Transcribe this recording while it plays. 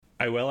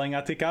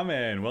Aiweling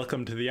Atikamen,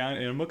 welcome to the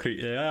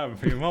Mokri.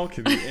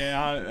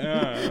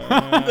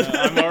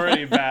 I'm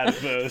already bad at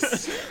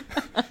this.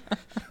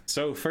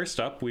 So first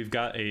up, we've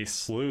got a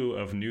slew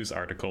of news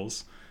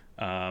articles.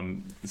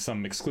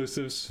 Some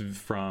exclusives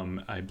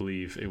from, I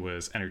believe it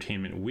was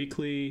Entertainment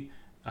Weekly.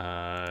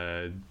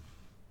 I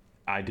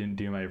didn't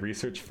do my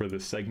research for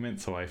this segment,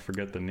 so I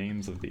forget the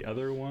names of the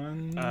other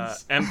ones.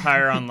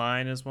 Empire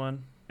Online is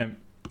one.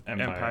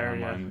 Empire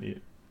Online.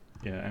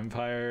 Yeah,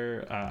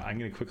 Empire. I'm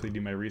going to quickly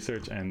do my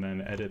research and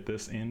then edit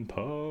this in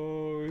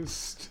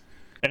post.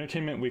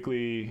 Entertainment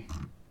Weekly,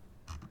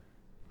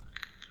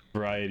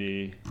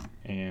 Variety,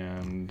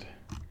 and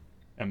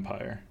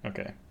Empire.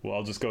 Okay, well,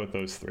 I'll just go with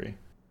those three.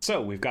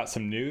 So we've got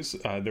some news.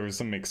 There was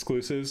some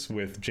exclusives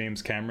with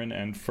James Cameron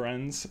and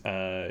friends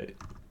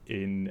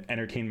in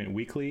Entertainment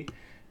Weekly,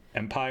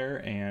 Empire,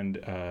 and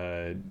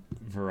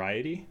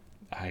Variety.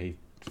 I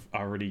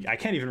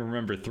can't even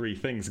remember three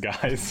things,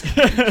 guys.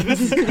 This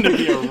is going to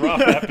be a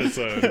rough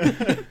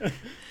episode.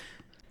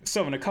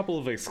 So in a couple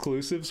of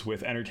exclusives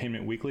with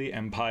Entertainment Weekly,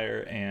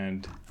 Empire,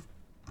 and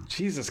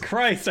Jesus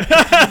Christ.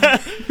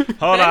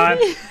 Hold on.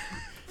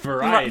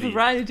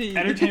 Variety.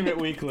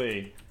 Entertainment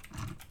Weekly.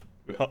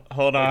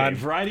 Hold on. Okay,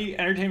 Variety,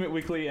 Entertainment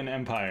Weekly, and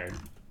Empire.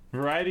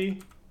 Variety,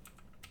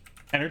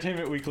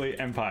 Entertainment Weekly,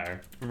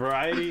 Empire.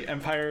 Variety,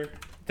 Empire.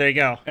 There you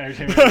go.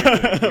 Entertainment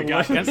Weekly. We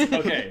got this.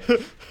 Okay.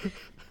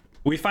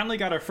 We finally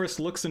got our first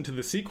looks into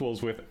the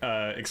sequels with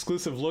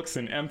exclusive looks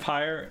in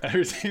Empire,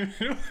 Entertainment.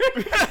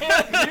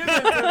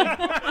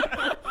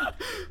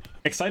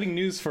 Exciting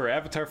news for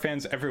Avatar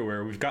fans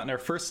everywhere. We've gotten our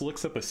first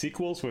looks at the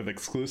sequels with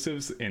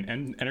exclusives in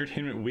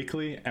Entertainment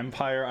Weekly,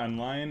 Empire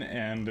Online,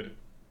 and...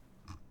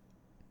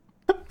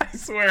 I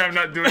swear I'm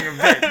not doing a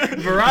bit.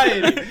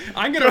 Variety.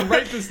 I'm going to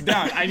write this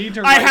down. I need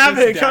to write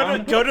this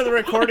down. Go to the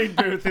recording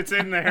booth. It's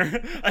in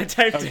there. I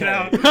typed it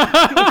out.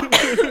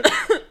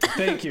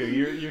 Thank you.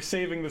 You're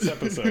saving this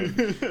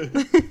episode.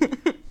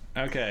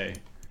 Okay.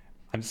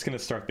 I'm just going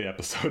to start the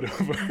episode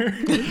over.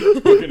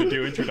 We're going to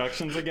do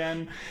introductions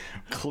again.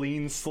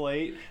 Clean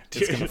slate.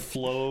 It's going to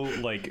flow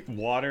like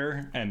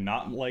water and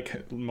not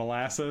like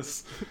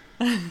molasses.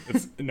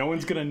 No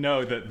one's going to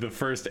know that the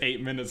first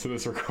 8 minutes of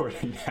this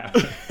recording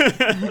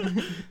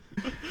happened.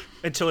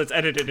 Until it's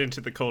edited into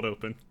the cold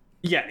open.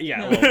 Yeah.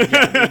 The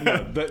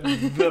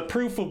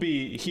proof will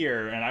be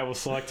here, and I will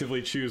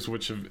selectively choose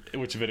which of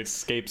it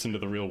escapes into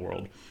the real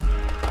world.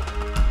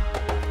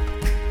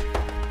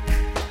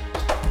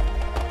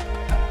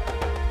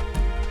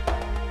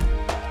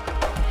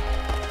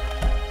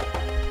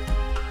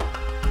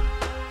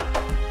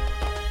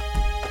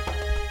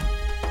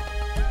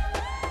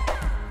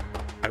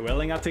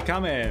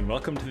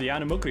 Welcome to the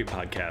Eana Mokri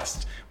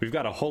podcast. We've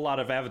got a whole lot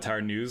of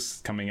Avatar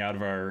news coming out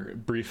of our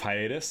brief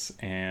hiatus,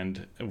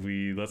 and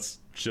let's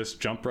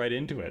just jump right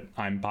into it.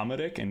 I'm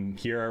Bamadik, and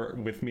here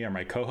with me are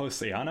my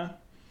co-hosts Eana,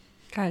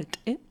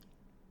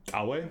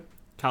 Awe,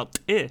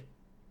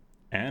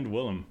 and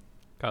Willem.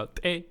 So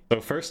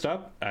first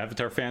up,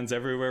 Avatar fans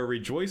everywhere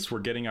rejoice. We're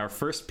getting our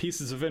first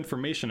pieces of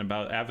information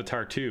about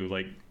Avatar 2,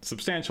 like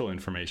substantial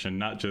information,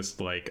 not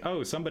just like,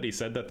 oh, somebody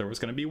said that there was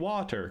going to be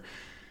water.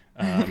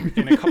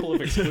 In a couple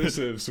of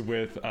exclusives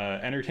with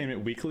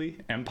Entertainment Weekly,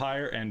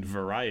 Empire, and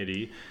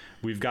Variety,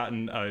 we've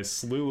gotten a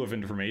slew of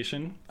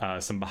information,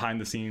 some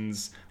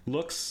behind-the-scenes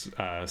looks,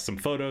 some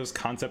photos,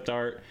 concept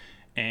art,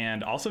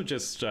 and also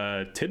just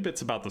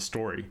tidbits about the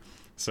story.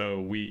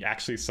 So we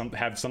actually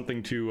have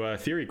something to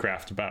theory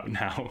craft about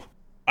now.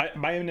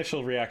 My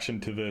initial reaction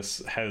to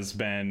this has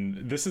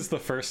been, this is the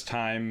first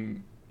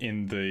time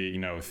in the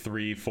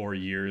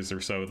 3-4 years or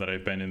so that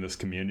I've been in this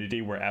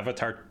community where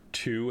Avatar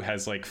 2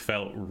 has like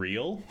felt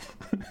real.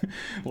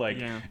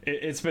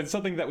 It's been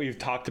something that we've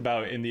talked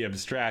about in the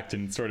abstract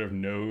and sort of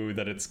know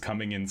that it's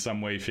coming in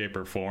some way, shape,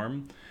 or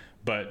form,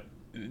 but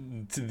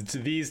to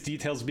these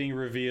details being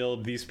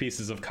revealed, these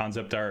pieces of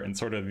concept art, and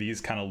sort of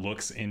these kind of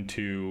looks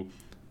into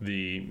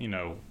the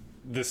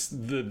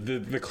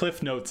the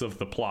cliff notes of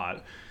the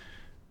plot,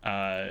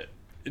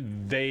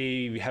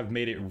 they have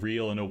made it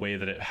real in a way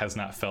that it has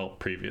not felt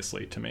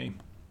previously to me.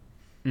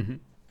 Mm-hmm.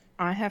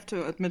 I have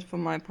to admit for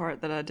my part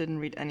that I didn't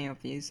read any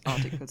of these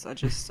articles. I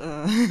just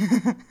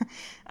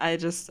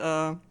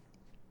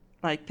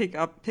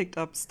picked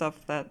up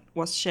stuff that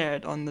was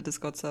shared on the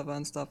Discord server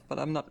and stuff, but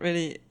I'm not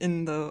really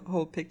in the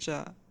whole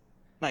picture.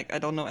 Like, I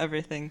don't know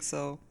everything,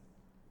 so...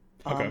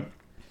 Okay.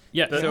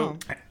 So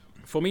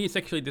for me it's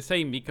actually the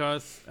same,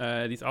 because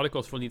these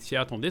articles were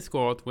shared on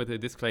Discord with a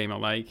disclaimer,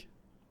 like,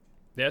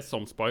 there's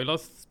some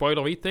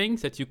spoilery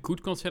things that you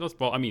could consider.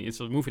 Well, I mean, it's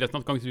a movie that's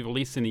not going to be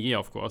released in a year,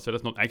 of course, so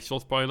that's not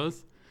actual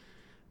spoilers.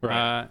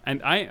 Right.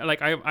 And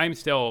I'm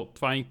still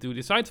trying to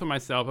decide for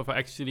myself if I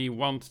actually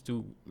want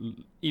to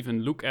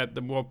even look at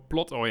the more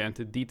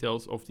plot-oriented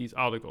details of these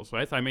articles,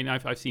 right? I mean,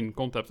 I've seen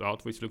concept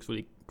art, which looks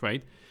really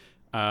great.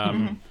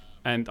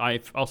 And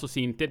I've also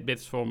seen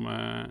tidbits from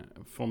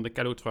the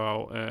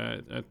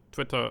Kalutral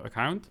Twitter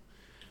account.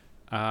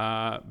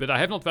 But I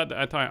have not read the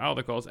entire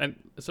articles. And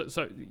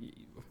so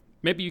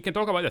maybe you can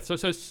talk about that. So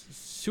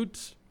should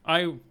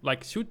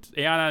should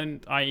Eana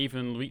and I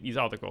even read these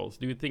articles?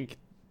 Do you think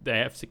they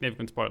have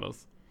significant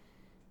spoilers?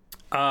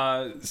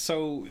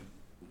 So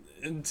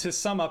to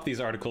sum up these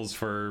articles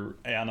for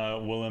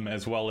Eana, Willem,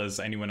 as well as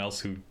anyone else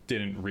who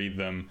didn't read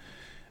them,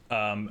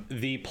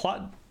 the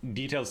plot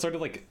details, sort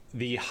of like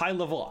the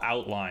high-level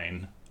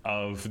outline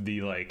of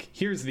the, like,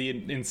 here's the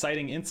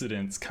inciting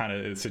incidents kind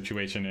of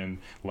situation and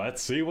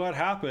let's see what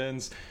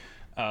happens,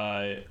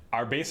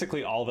 are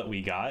basically all that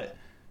we got.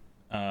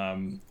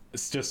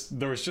 It's just,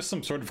 there was just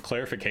some sort of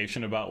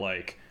clarification about,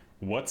 like,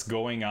 what's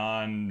going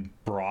on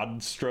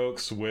broad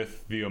strokes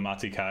with the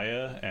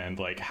Omaticaya and,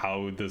 like,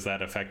 how does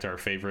that affect our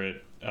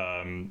favorite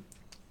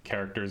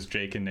characters,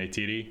 Jake and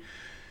Neytiri.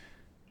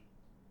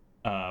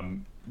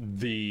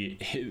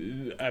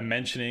 A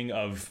mentioning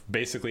of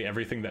basically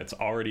everything that's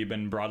already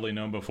been broadly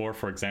known before.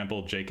 For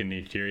example, Jake and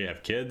Neytiri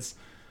have kids.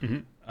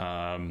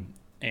 And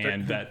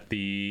that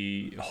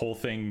the whole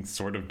thing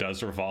sort of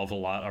does revolve a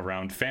lot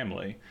around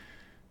family.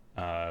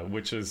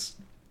 Which is,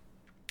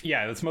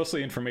 that's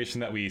mostly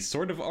information that we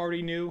sort of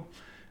already knew.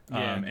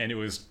 And it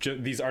was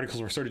these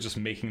articles were sort of just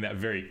making that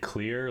very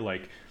clear.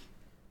 Like,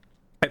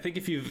 I think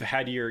if you've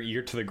had your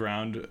ear to the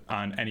ground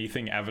on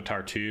anything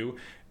Avatar 2,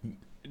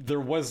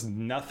 there was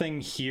nothing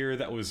here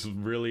that was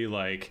really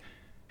like,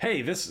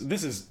 hey, this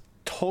is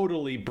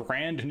totally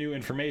brand new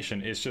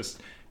information. It's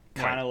just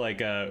kind of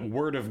like a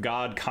word of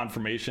God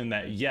confirmation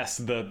that, yes,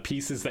 the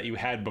pieces that you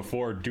had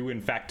before do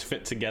in fact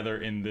fit together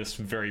in this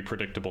very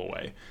predictable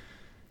way.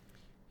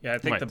 Yeah, I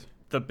think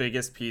the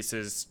biggest piece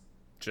is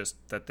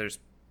just that there's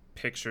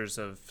pictures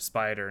of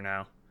Spider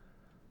now.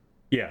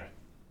 Yeah.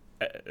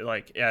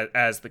 Like,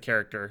 as the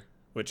character,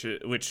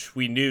 which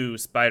we knew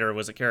Spider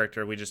was a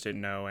character, we just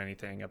didn't know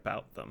anything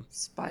about them.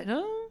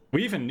 Spider?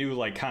 We even knew,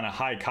 like, kind of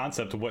high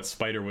concept of what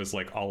Spider was,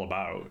 like, all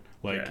about.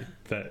 Like,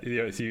 that,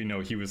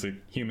 he was a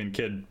human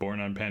kid born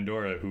on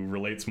Pandora who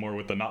relates more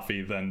with the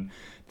Na'vi than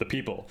the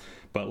people.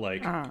 But,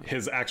 like,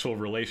 his actual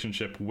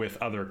relationship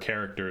with other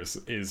characters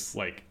is,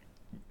 like,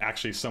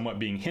 actually somewhat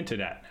being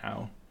hinted at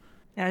now.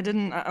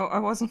 Yeah, I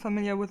wasn't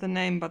familiar with the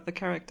name, but the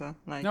character.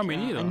 Like, no, me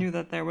neither. I knew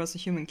that there was a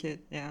human kid,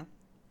 yeah.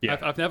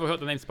 I've never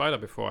heard the name Spider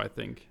before, I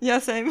think. Yeah,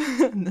 same.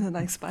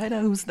 Like, Spider,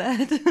 who's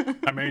that?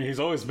 I mean, he's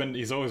always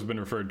been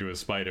referred to as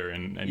Spider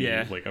in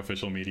like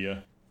official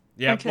media.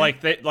 Yeah,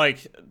 okay.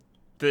 like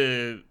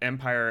the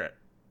Empire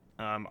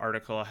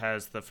article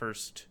has the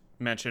first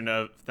mention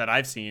of that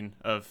I've seen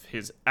of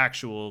his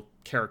actual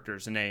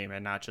character's name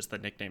and not just the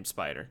nickname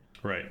Spider.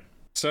 Right.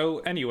 So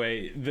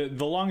anyway,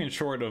 the long and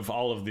short of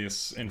all of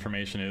this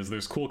information is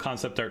there's cool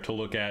concept art to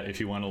look at if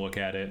you want to look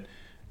at it.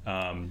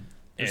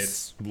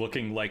 It's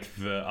looking like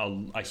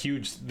a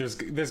huge. There's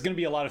going to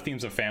be a lot of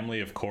themes of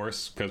family, of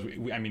course, because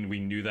we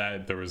knew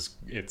that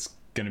it's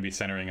going to be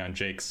centering on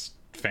Jake's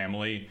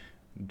family,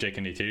 Jake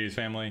and Neytiri's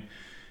family.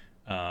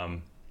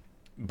 But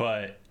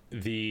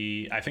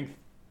I think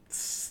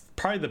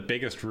probably the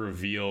biggest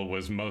reveal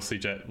was mostly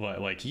just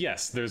like,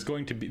 yes, there's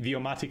going to be the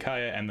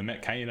Omaticaya and the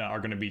Metkayina are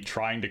going to be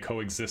trying to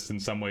coexist in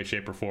some way,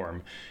 shape, or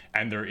form,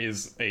 and there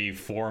is a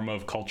form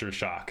of culture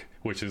shock,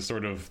 which is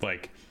sort of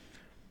like.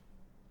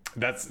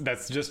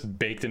 That's just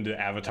baked into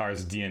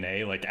Avatar's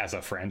DNA, like, as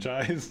a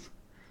franchise.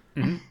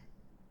 Mm-hmm.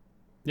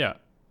 Yeah,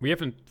 we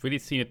haven't really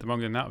seen it among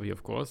the Na'vi,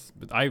 of course,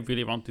 but I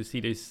really want to see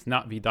these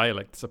Na'vi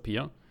dialects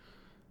appear.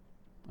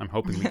 I'm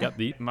hoping we get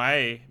these.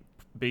 My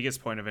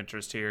biggest point of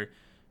interest here,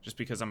 just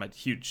because I'm a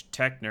huge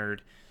tech nerd,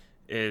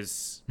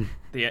 is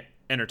the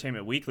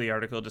Entertainment Weekly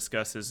article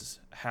discusses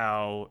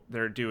how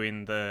they're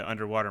doing the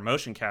underwater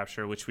motion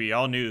capture, which we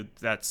all knew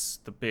that's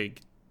the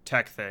big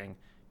tech thing.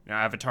 Now,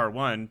 Avatar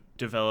 1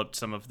 developed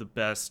some of the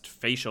best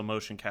facial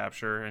motion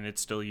capture, and it's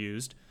still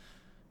used.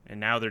 And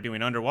now they're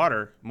doing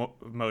underwater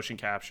motion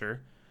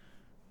capture.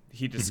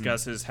 He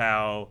discusses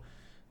how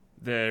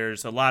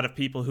there's a lot of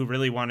people who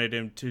really wanted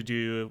him to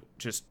do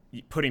just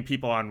putting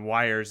people on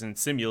wires and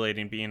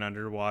simulating being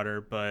underwater,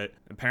 but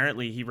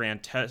apparently he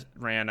ran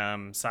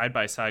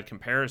side-by-side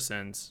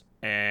comparisons,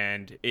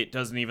 and it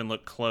doesn't even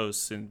look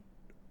close, and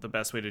the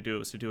best way to do it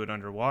was to do it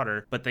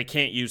underwater. But they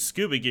can't use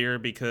scuba gear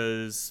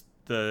because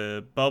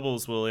the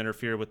bubbles will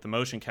interfere with the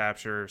motion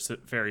capture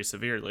very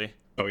severely.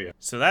 Oh, yeah.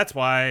 So that's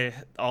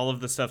why all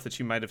of the stuff that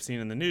you might have seen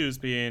in the news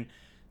being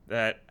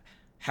that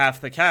half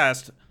the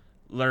cast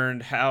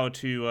learned how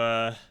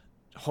to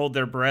hold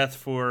their breath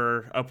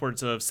for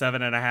upwards of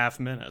 7.5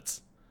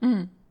 minutes.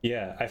 Mm.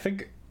 Yeah, I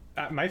think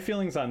my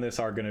feelings on this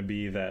are going to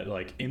be that,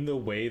 like, in the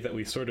way that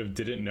we sort of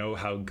didn't know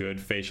how good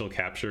facial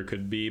capture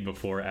could be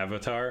before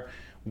Avatar,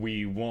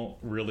 we won't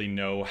really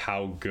know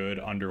how good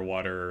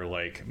underwater,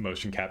 like,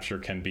 motion capture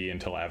can be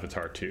until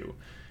Avatar 2.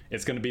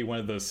 It's going to be one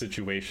of those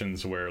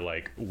situations where,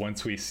 like,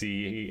 once we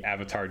see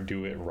Avatar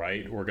do it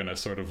right, we're going to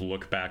sort of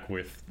look back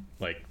with,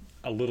 like,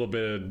 a little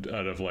bit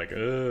of like,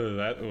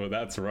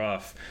 that's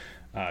rough,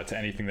 to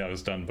anything that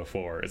was done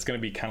before. It's going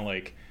to be kind of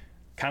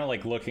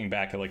like looking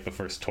back at, like, the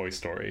first Toy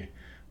Story,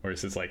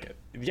 Whereas it's like,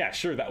 yeah,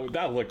 sure,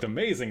 that looked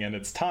amazing in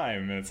its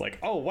time, and it's like,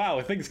 oh wow,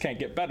 things can't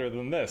get better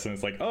than this, and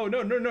it's like, oh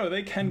no,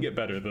 they can get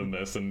better than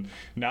this, and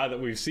now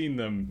that we've seen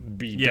them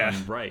be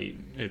done right,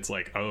 it's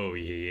like, oh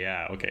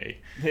yeah, okay.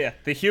 Yeah,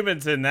 the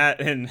humans in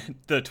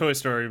the Toy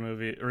Story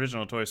movie,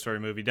 original Toy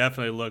Story movie,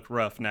 definitely look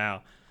rough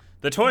now.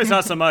 The toys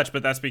not so much,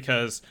 but that's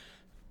because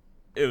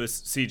it was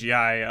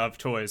CGI of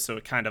toys, so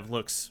it kind of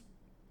looks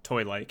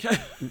toy-like.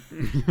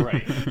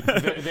 Right.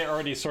 They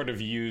already sort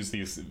of use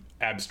these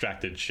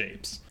abstracted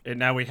shapes. And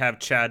now we have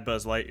Chad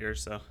Buzz Lightyear,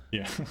 so.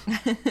 Yeah.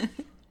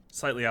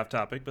 Slightly off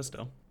topic, but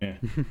still. Yeah.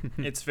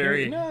 It's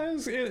very... No,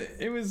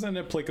 it was an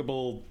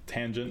applicable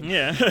tangent.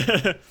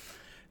 Yeah.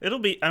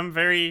 I'm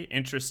very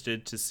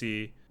interested to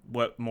see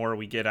what more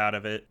we get out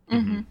of it.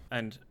 Mm-hmm.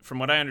 And from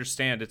what I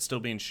understand, it's still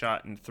being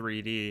shot in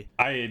 3D.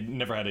 I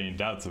never had any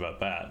doubts about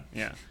that.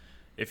 Yeah.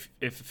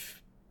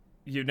 If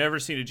you've never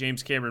seen a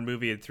James Cameron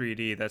movie in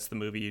 3D, that's the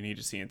movie you need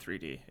to see in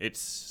 3D.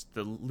 It's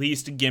the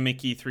least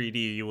gimmicky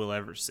 3D you will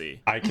ever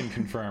see. I can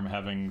confirm,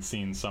 having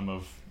seen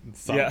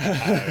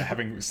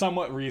having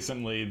somewhat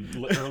recently,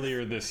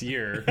 earlier this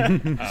year,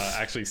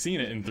 actually seen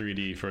it in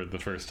 3D for the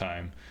first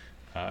time.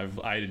 I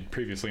had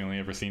previously only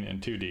ever seen it in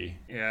 2D.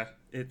 Yeah,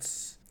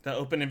 the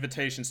open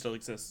invitation still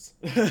exists.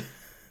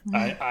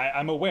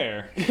 I'm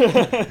aware.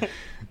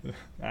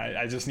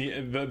 I just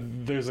need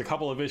there's a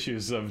couple of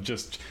issues of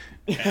just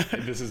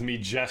this is me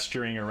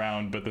gesturing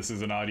around, but this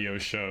is an audio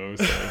show,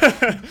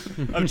 so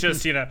I'm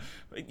just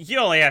you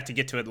only have to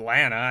get to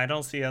Atlanta. I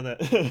don't see how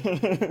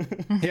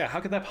that yeah, how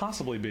could that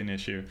possibly be an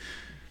issue?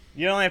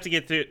 You only have to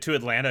get to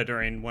Atlanta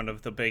during one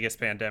of the biggest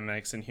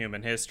pandemics in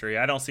human history.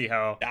 I don't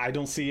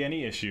see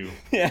any issue,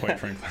 quite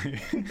frankly.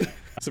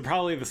 So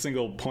probably the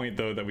single point,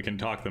 though, that we can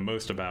talk the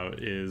most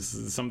about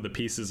is some of the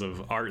pieces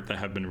of art that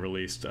have been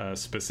released.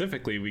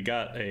 Specifically, we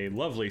got a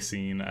lovely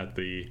scene at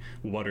the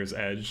water's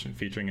edge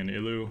featuring an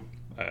Ilu,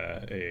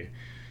 a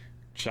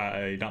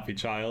Nafi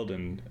child,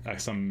 and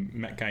some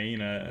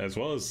Metkaina, as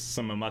well as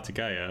some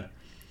Amatikaya.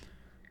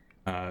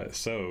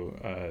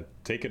 So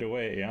take it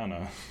away,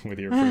 Eana, with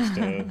your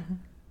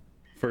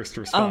first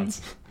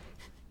response.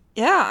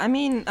 Yeah, I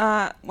mean,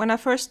 when I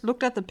first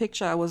looked at the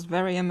picture, I was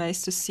very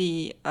amazed to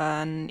see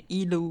an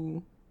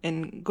Ilu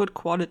in good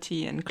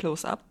quality and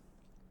close up.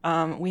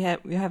 We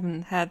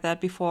haven't had that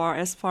before,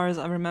 as far as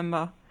I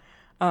remember.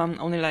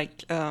 Only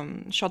like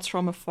shots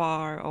from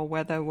afar or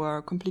where they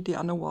were completely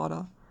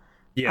underwater.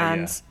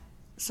 Yeah.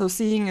 So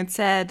seeing it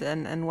set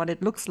and what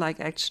it looks like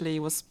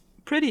actually was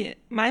pretty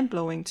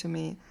mind-blowing to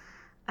me.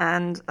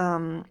 And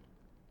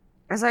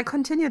as I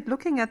continued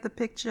looking at the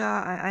picture,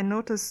 I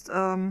noticed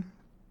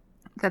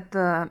that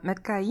the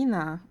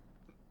Metkaina,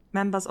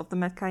 members of the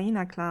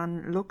Metkaina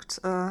clan, looked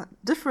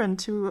different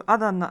to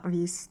other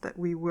Navis that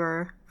we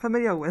were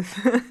familiar with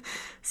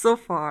so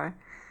far.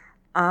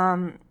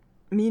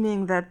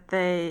 Meaning that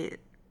they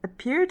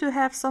appear to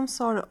have some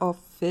sort of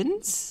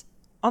fins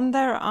on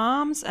their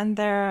arms, and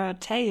their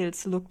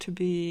tails look to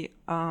be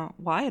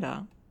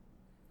wider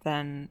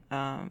than,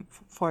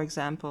 for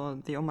example,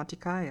 the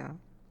Omatikaya.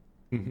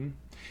 Mm-hmm.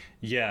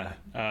 Yeah,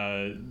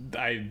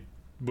 I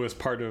was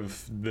part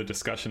of the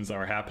discussions that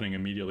were happening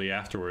immediately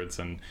afterwards,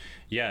 and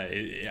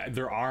yeah,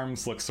 their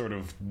arms look sort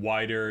of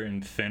wider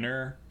and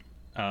thinner,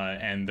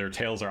 and their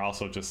tails are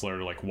also just sort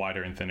of like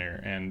wider and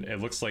thinner, and it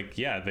looks like,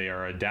 yeah, they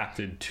are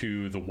adapted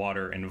to the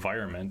water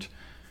environment,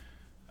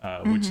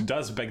 which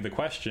does beg the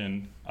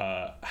question,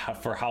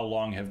 for how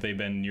long have they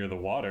been near the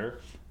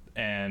water?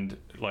 And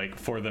like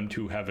for them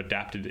to have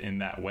adapted in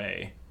that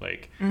way,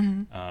 like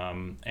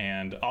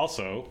and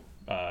also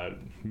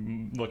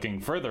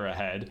looking further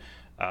ahead,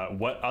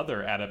 what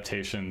other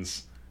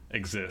adaptations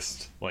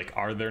exist? Like,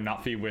 are there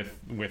Nafi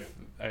with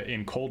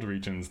in cold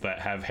regions that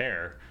have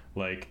hair,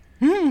 like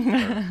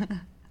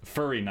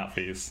furry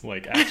Nafis,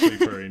 like actually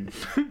furry?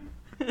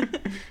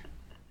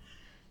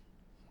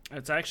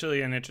 It's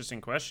actually an interesting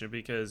question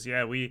because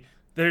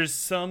there's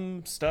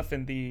some stuff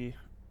in the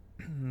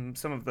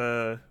some of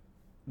the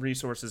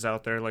resources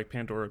out there like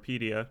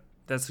Pandorapedia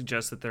that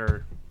suggests that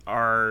there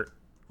are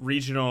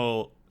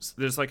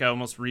there's like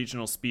almost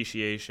regional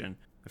speciation.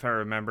 If I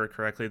remember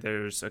correctly,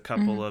 there's a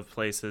couple of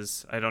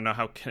places, I don't know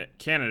how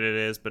canon it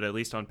is, but at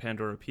least on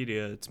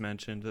Pandorapedia it's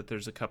mentioned that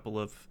there's a couple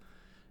of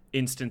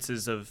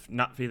instances of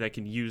Nafi that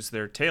can use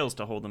their tails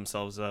to hold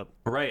themselves up.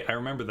 Right, I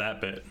remember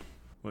that bit.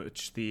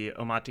 Which the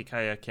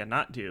Omatikaya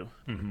cannot do.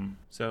 Mm-hmm.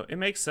 So it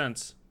makes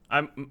sense.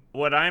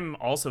 What I'm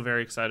also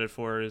very excited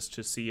for is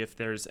to see if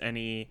there's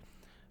any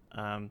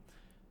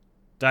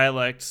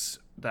dialects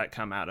that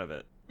come out of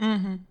it.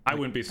 Mm-hmm. I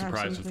wouldn't be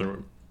surprised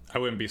I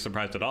wouldn't be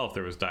surprised at all if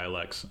there was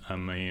dialects. I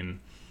mean,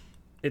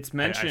 it's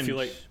mentioned, I feel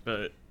like,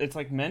 but it's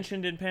like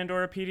mentioned in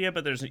Pandorapedia,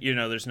 but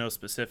there's no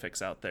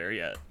specifics out there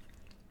yet.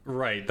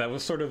 Right. That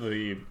was sort of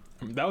the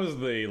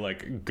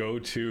like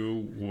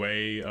go-to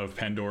way of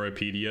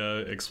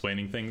Pandorapedia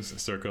explaining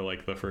things circa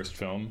like the first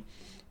film.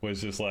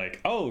 Was just like,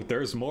 oh,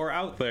 there's more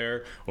out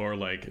there, or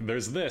like,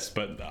 there's this,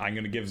 but I'm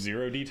going to give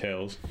zero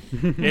details.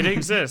 It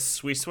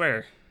exists, we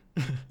swear.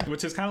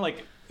 Which is kind of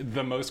like,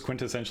 the most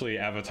quintessentially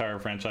Avatar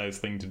franchise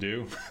thing to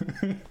do.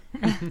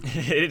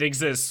 It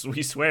exists,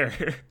 we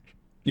swear.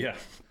 Yeah,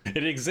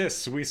 it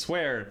exists, we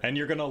swear, and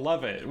you're gonna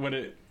love it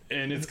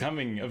and it's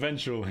coming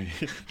eventually.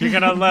 You're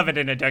gonna love it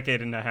in a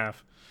decade and a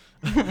half.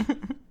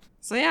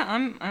 So yeah,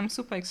 I'm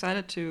super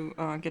excited to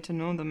get to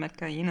know the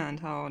Eana and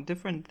how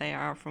different they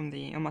are from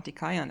the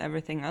Omaticaya and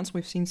everything else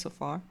we've seen so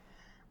far.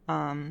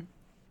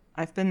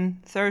 I've been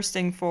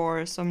thirsting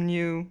for some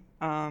new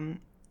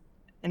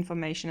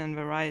information and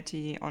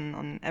variety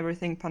on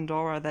everything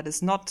Pandora that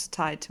is not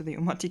tied to the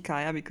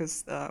Omaticaya,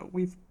 because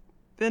we've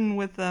been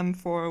with them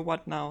for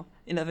what now,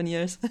 11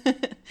 years.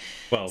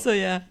 Well, so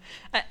yeah,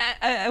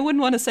 I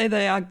wouldn't want to say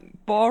they are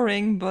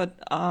boring, but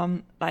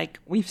like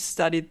we've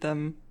studied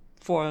them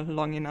for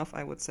long enough,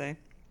 I would say.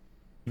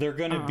 they're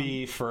gonna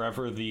be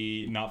forever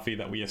the Na'vi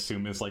that we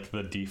assume is like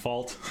the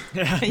default.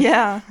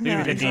 Yeah, the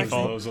exactly.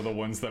 default. Those are the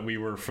ones that we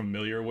were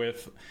familiar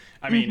with.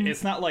 I mean,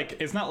 it's not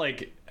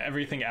like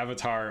everything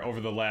Avatar over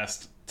the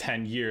last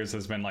 10 years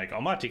has been like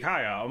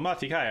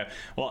Omaticaya.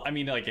 Well, I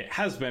mean, like it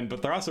has been,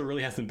 but there also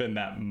really hasn't been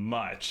that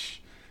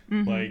much.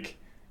 Like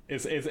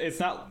it's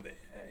not.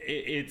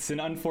 It's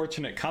an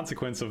unfortunate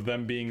consequence of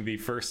them being the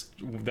first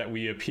that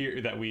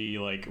we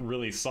like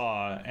really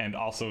saw, and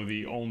also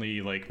the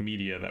only like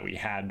media that we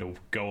had to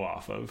go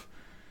off of.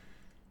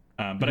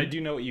 But I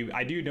do know what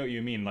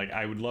you mean. Like,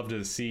 I would love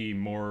to see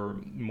more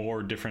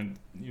different,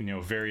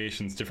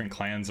 variations, different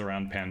clans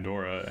around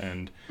Pandora,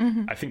 and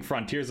I think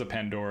Frontiers of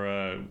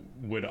Pandora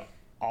would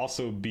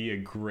also be a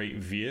great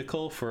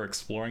vehicle for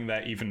exploring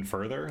that even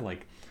further.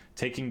 Like,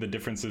 taking the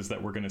differences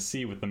that we're going to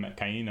see with the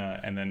Eana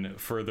and then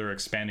further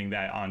expanding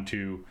that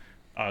onto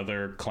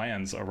other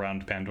clans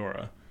around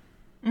Pandora.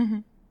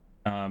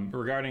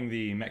 Regarding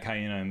the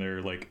Eana and their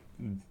like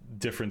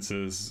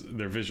differences,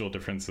 their visual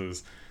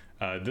differences,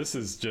 this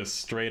is just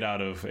straight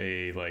out of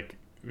a like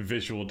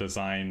visual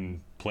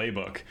design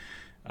playbook.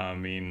 I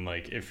mean,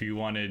 like if you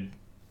wanted,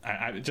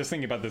 I just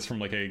thinking about this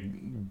from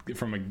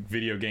a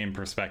video game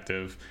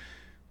perspective,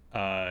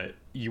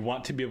 you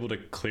want to be able to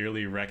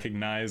clearly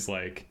recognize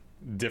like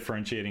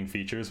differentiating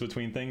features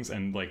between things,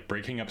 and like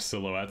breaking up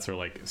silhouettes or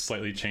like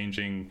slightly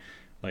changing,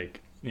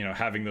 like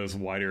having those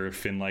wider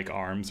fin-like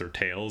arms or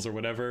tails or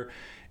whatever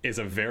is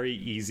a very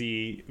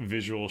easy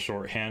visual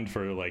shorthand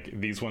for like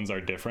these ones are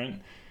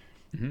different.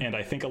 And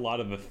I think a lot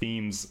of the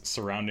themes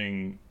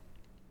surrounding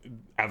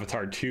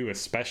Avatar 2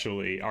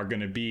 especially are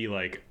going to be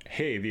like,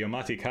 hey, the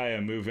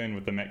Omaticaya move in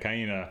with the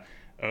Eana.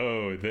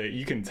 Oh,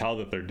 you can tell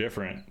that they're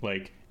different.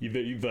 Like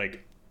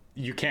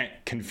you can't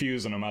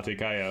confuse an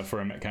Omaticaya for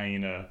a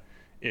Eana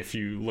if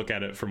you look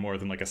at it for more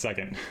than like a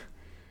second.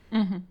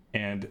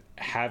 And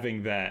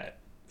having that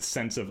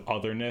sense of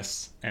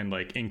otherness and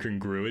like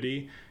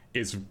incongruity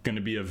is going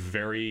to be a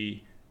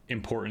very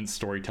important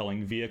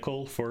storytelling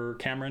vehicle for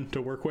Cameron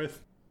to work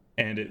with.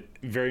 And it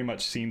very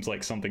much seems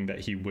like something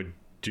that he would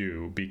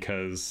do,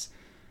 because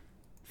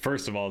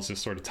first of all, it's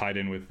just sort of tied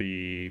in with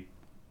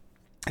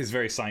his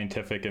very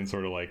scientific and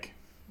sort of like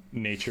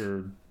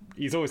nature.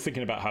 He's always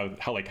thinking about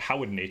how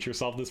would nature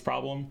solve this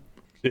problem,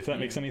 if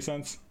that makes any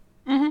sense.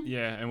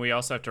 Yeah, and we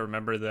also have to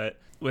remember that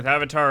with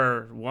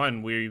Avatar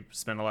 1, we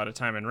spent a lot of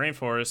time in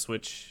rainforests,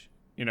 which,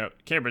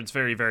 Cameron's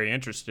very, very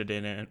interested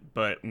in it.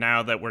 But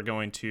now that we're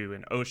going to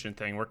an ocean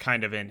thing, we're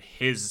kind of in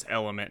his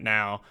element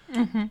now.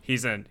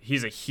 He's a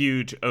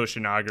huge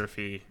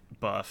oceanography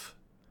buff.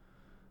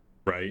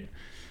 Right.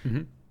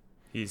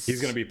 He's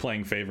going to be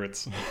playing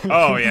favorites.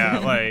 Oh, yeah.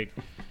 Like,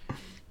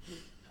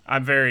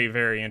 I'm very,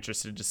 very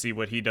interested to see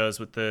what he does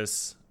with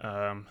this.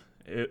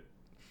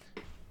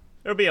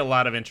 There'll be a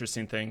lot of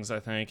interesting things,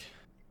 I think.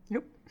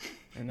 Yep.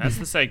 And that's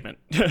the segment.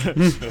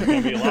 There's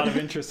going to be a lot of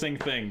interesting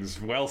things.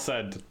 Well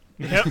said.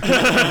 Yep.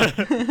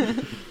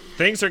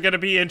 Things are going to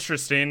be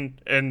interesting,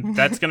 and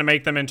that's going to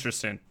make them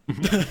interesting.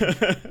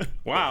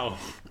 Wow.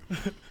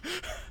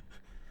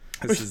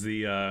 This is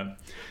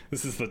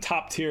the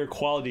top tier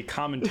quality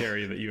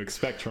commentary that you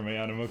expect from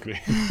Eana Mokri.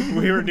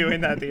 We were doing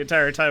that the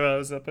entire time I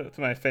was up with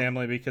my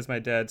family, because my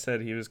dad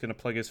said he was going to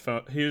plug his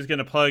phone. He was going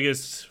to plug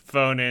his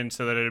phone in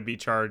so that it would be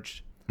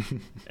charged,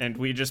 and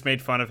we just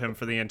made fun of him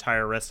for the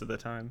entire rest of the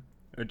time.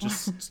 Or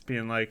just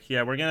being like,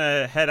 "Yeah, we're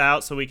gonna head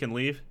out so we can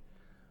leave."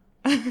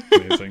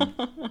 Amazing.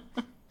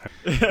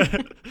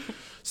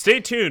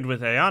 Stay tuned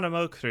with Eana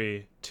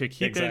Mokri to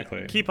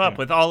keep up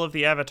with all of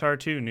the Avatar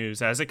 2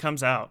 news as it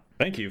comes out.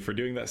 Thank you for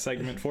doing that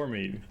segment for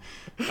me.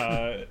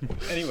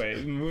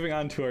 Anyway, moving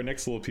on to our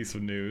next little piece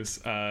of news.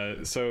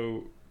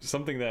 So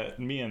something that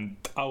me and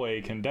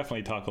Awe can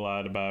definitely talk a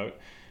lot about.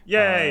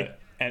 Yay!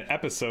 An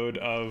episode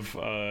of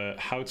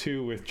How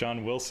To with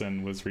John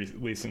Wilson was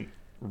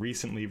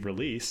recently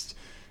released,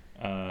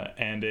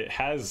 and it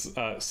has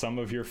some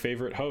of your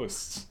favorite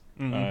hosts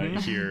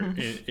here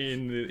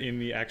in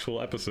the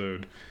actual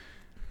episode.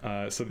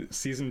 So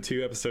season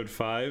 2, episode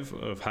 5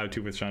 of How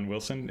To with John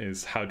Wilson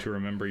is How to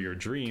Remember Your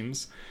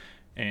Dreams,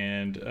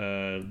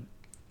 and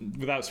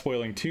without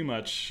spoiling too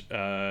much,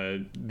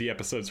 the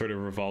episode sort of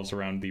revolves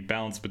around the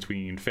balance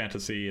between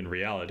fantasy and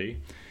reality.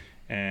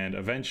 and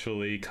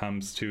eventually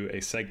comes to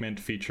a segment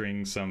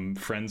featuring some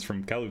friends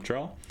from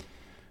Kalutral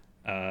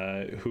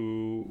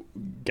who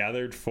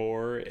gathered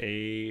for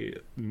a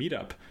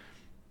meetup.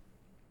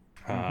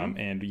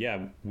 And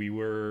yeah, we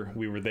were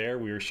there.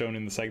 We were shown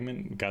in the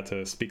segment, got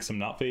to speak some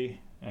Na'vi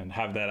and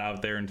have that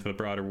out there into the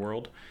broader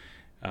world.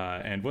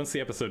 And once the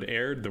episode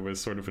aired, there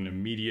was sort of an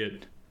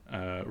immediate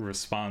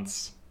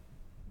response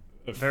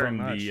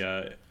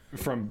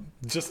from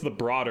just the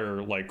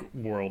broader like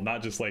world,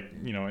 not just like,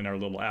 you know, in our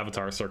little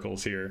Avatar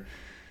circles here.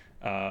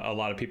 A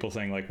lot of people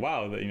saying like,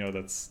 wow, that, you know,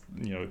 that's,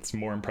 you know, it's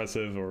more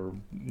impressive or,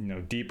 you know,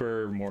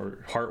 deeper,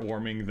 more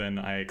heartwarming than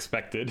I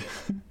expected.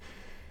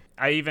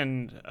 I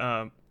even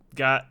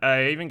got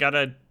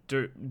a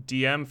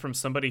DM from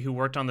somebody who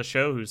worked on the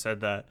show who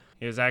said that.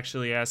 He was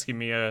actually asking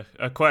me a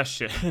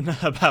question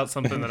about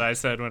something that I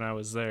said when I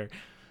was there,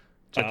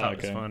 which I thought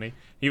was funny.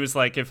 He was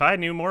like, if I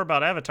knew more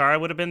about Avatar, I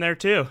would have been there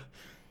too.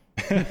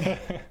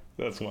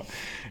 That's one.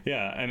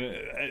 Yeah,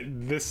 and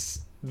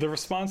the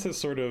response has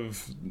sort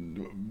of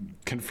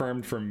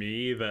confirmed for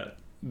me that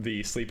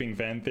the sleeping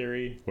fan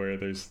theory, where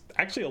there's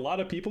actually a lot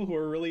of people who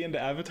are really into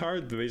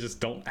Avatar, they just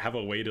don't have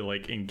a way to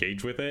like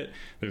engage with it.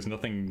 There's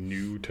nothing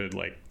new to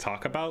like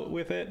talk about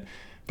with it.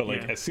 But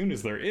like as soon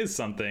as there is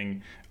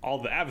something, all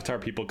the Avatar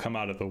people come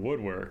out of the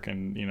woodwork,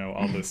 and you know,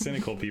 all the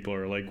cynical people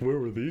are like, where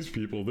were these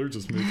people? They're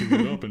just making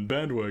it up and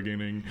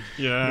bandwagoning.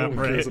 Yeah, no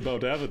one cares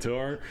about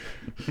Avatar.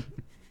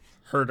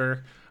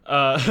 Herder.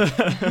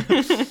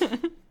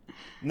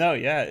 No,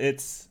 yeah,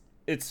 it's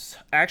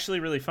actually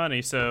really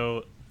funny.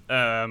 So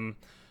a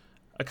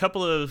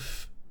couple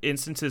of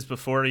instances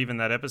before even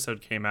that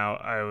episode came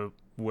out, I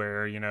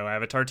wear, you know,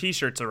 Avatar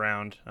t-shirts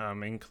around,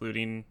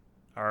 including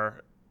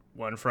our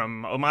one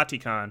from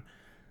Omaticon.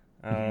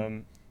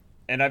 And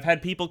I've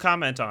had people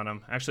comment on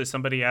them. Actually,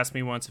 somebody asked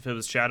me once if it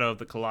was Shadow of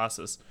the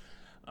Colossus,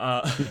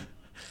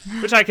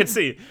 which I could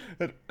see.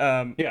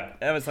 I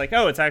was like,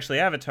 oh, it's actually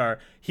Avatar.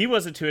 He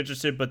wasn't too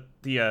interested, but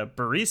the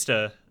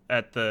barista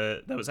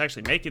that was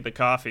actually making the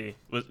coffee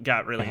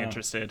got really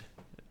interested.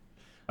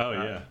 Oh,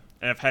 yeah.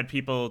 And I've had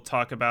people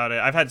talk about it.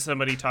 I've had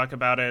somebody talk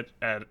about it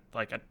at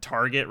like a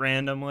Target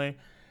randomly.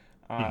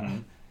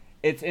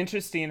 It's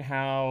interesting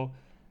how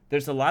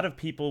there's a lot of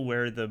people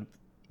where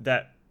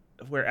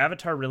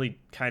Avatar really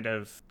kind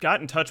of got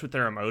in touch with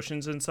their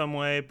emotions in some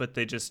way, but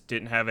they just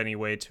didn't have any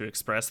way to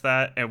express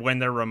that. And when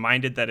they're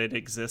reminded that it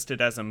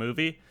existed as a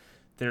movie,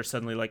 they're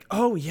suddenly like,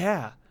 oh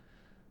yeah,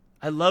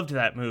 I loved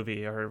that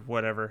movie or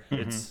whatever.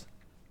 It's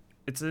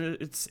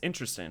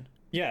interesting.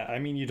 Yeah, I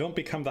mean, you don't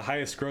become the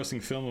highest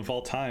grossing film of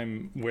all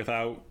time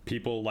without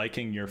people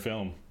liking your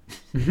film.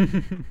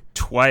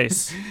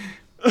 Twice.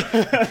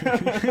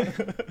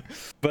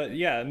 But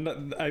yeah,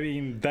 I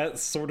mean,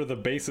 that's sort of the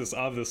basis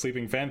of the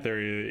sleeping fan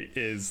theory,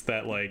 is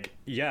that like,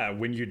 yeah,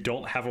 when you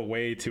don't have a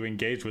way to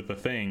engage with the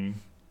thing,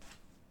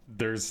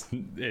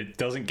 it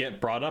doesn't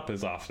get brought up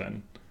as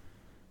often.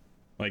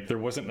 Like, there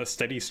wasn't a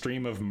steady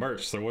stream of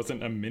merch, there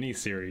wasn't a mini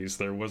series,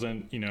 there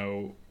wasn't, you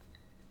know,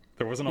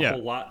 there wasn't a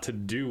whole lot to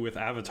do with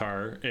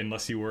Avatar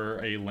unless you were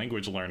a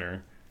language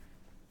learner.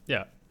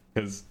 Yeah.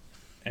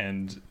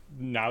 And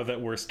now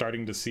that we're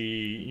starting to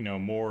see, you know,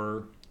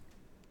 more,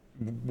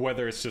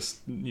 whether it's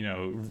just, you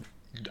know,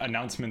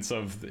 announcements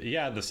of,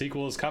 the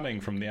sequel is coming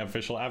from the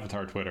official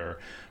Avatar Twitter,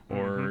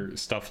 or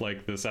stuff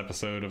like this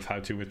episode of How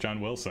To with John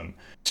Wilson,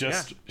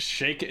 just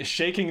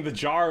shaking the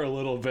jar a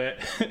little bit.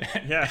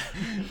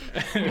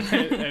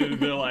 And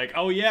they're like,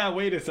 oh yeah,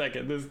 wait a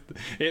second,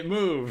 it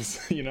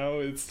moves, you know,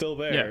 it's still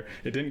there.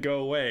 It didn't go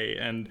away.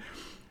 And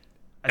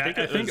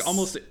I think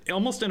almost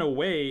in a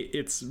way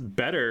it's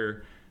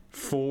better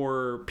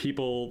for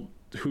people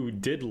who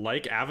did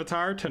like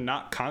Avatar to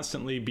not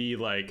constantly be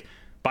like,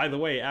 by the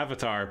way,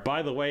 Avatar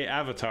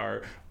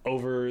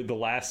over the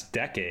last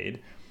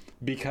decade,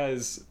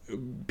 because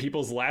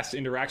people's last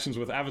interactions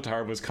with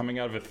Avatar was coming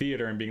out of a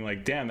theater and being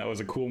like, damn, that was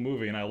a cool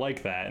movie and I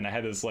like that, and I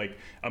had this like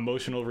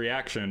emotional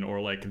reaction, or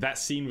like that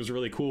scene was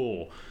really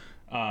cool,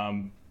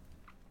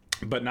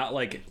 but not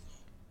like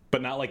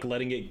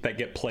letting that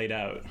get played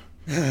out.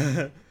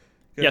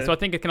 Yeah, so I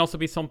think it can also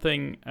be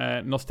something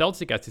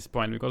nostalgic at this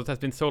point, because it has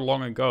been so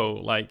long ago.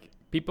 Like,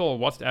 people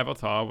watched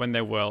Avatar when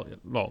they were,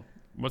 well,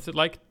 was it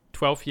like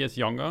 12 years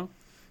younger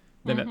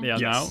than they are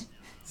now?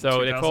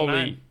 So they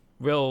probably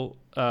will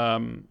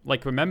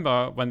like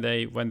remember when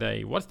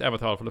they watched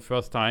Avatar for the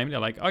first time. They're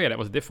like, oh yeah, that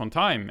was a different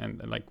time,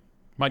 and like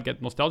might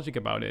get nostalgic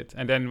about it.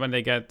 And then when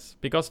they get,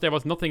 because there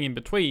was nothing in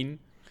between,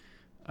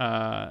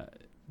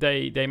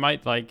 they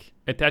might like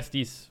attach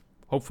these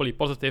hopefully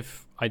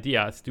positive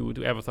ideas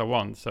to Avatar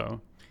 1. So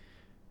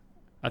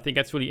I think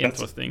that's really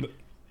interesting.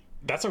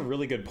 That's a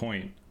really good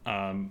point.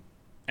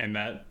 And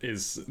that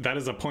is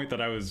a point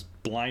that I was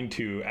blind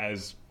to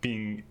as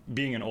being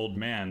an old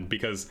man,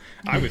 because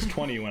I was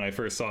 20 when I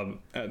first saw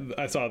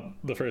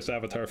the first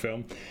Avatar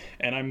film,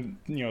 and I'm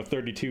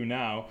 32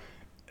 now.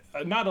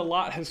 Not a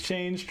lot has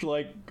changed.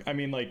 Like, I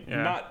mean, like,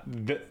 not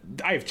that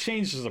I've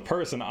changed as a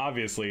person,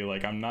 obviously.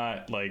 Like, I'm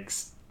not like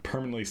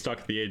permanently stuck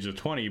at the age of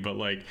 20, but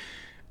like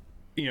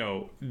you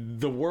know,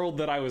 the world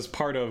that I was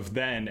part of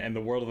then and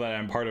the world that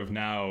I'm part of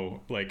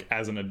now, like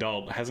as an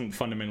adult, hasn't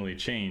fundamentally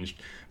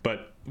changed.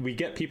 But we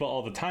get people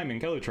all the time in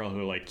Killer Trail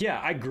who are like,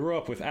 yeah, I grew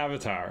up with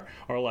Avatar,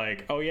 or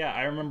like, oh yeah,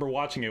 I remember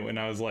watching it when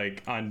I was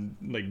like on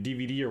like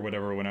DVD or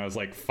whatever when I was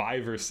like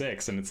 5 or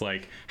 6, and it's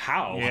like,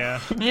 how? Yeah.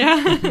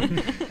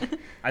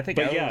 I think,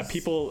 but yeah,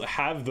 people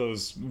have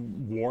those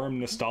warm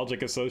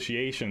nostalgic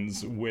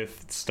associations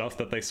with stuff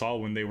that they saw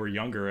when they were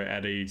younger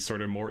at a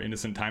sort of more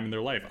innocent time in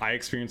their life. I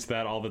experience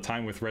that all the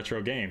time with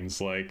retro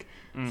games. Like,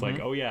 it's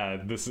like, oh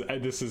yeah,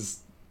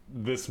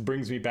 this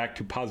brings me back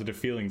to positive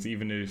feelings,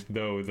 even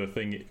though the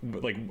thing,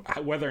 like,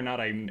 whether or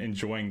not I'm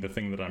enjoying the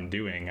thing that I'm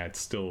doing,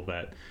 it's still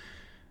that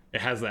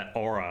it has that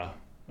aura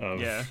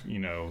of, you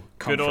know,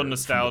 good old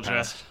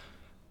nostalgia.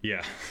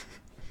 Yeah.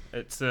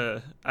 It's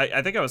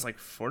I think I was like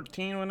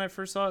 14 when I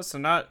first saw it, so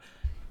not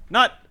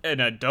an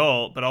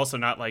adult, but also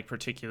not like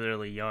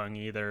particularly young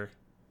either.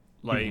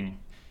 Like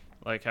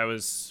like I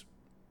was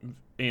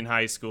in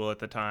high school at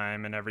the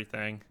time and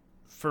everything.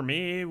 For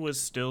me, it was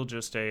still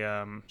just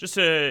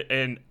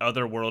an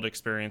otherworld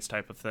experience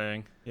type of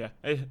thing. Yeah,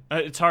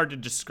 it's hard to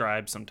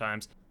describe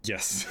sometimes.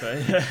 Yes.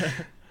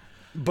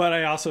 But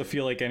I also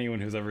feel like anyone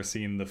who's ever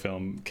seen the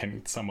film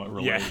can somewhat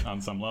relate on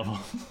some level.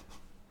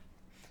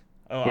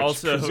 Which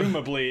also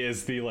presumably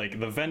is the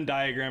Venn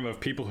diagram of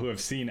people who have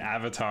seen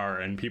Avatar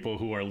and people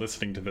who are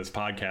listening to this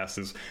podcast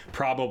is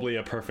probably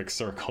a perfect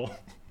circle.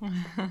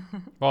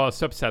 Well, a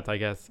subset, I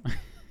guess.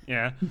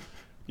 Yeah.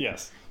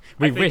 Yes.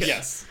 We wish.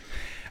 Yes.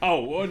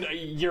 Oh, well,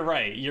 you're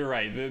right.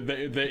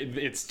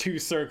 It's two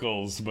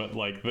circles, but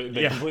like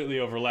they completely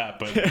overlap.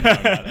 But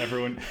not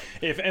everyone.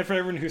 If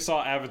everyone who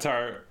saw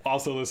Avatar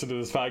also listened to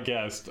this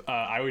podcast,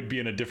 I would be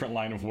in a different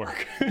line of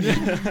work.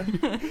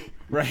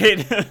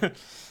 Right.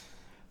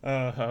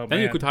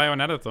 Then you could hire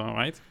an editor,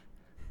 right?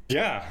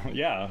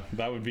 Yeah,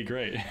 that would be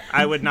great.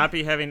 I would not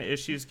be having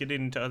issues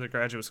getting into other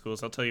graduate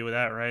schools. I'll tell you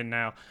that right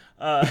now.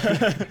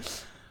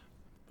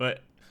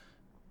 But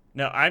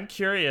no, I'm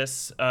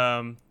curious.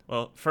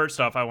 Well, first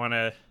off, I want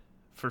to,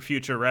 for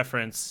future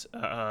reference,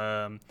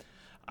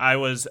 I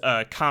was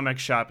a comic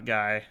shop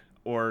guy,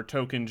 or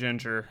token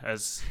ginger,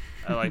 as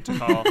I like to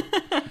call.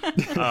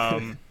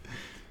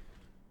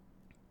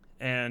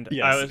 And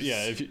yes, I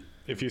was,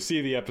 If you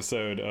see the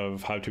episode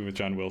of How To with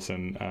John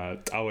Wilson,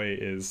 Awe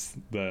is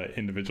the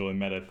individual I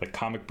met at the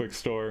comic book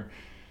store.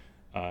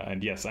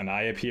 And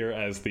I appear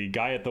as the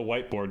guy at the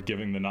whiteboard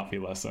giving the Navi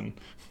lesson.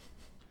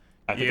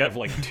 I think I have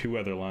like 2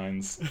 other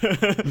lines.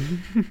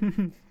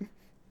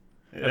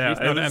 At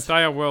least now the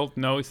entire world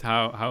knows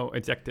how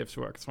adjectives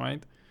works,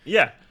 right?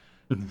 Yeah.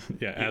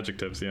 Yeah,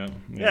 adjectives. Yeah.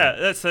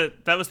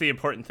 That was the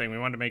important thing. We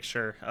wanted to make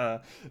sure.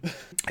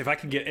 If I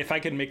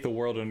could make the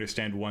world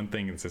understand one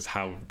thing, it's just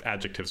how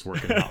adjectives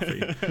work in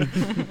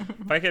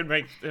Navi. If I could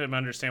make them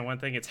understand one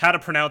thing, it's how to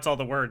pronounce all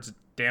the words.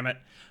 Damn it.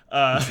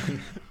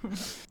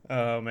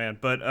 Oh man.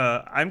 But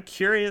I'm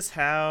curious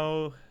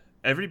how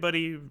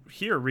everybody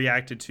here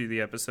reacted to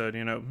the episode.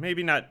 You know,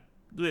 maybe not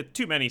with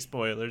too many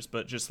spoilers,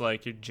 but just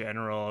like your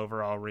general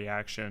overall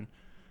reaction.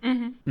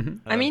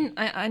 I mean,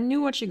 I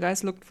knew what you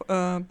guys looked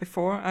for,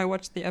 before I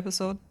watched the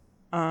episode.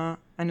 I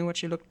knew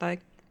what you looked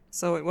like,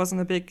 so it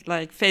wasn't a big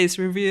like face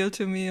reveal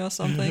to me or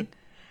something.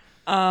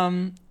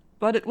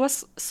 But it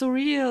was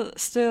surreal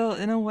still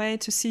in a way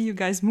to see you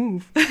guys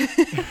move.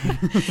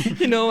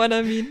 You know what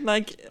I mean?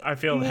 Like I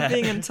feel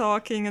moving that. and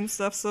talking and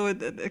stuff. So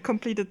it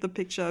completed the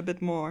picture a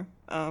bit more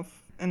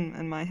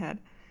in my head,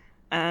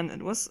 and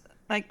it was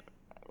like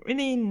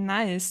really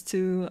nice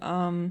to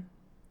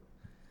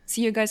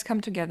see you guys come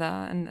together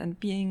and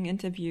being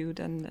interviewed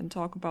and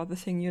talk about the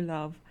thing you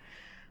love.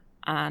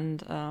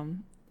 And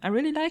I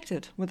really liked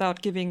it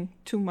without giving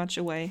too much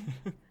away,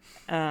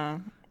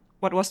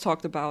 what was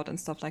talked about and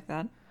stuff like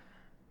that.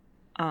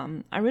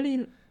 I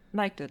really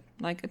liked it.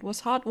 Like, it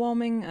was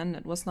heartwarming and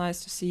it was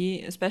nice to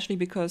see, especially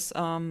because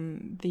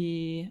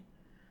the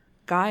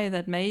guy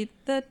that made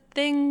the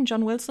thing,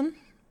 John Wilson,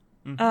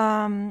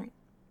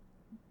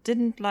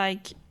 didn't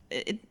like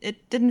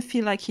it didn't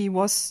feel like he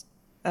was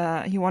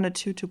he wanted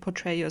to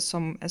portray you as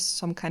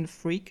some kind of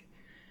freak,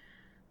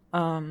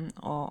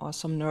 or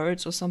some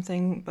nerds or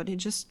something, but he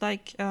just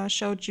like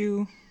showed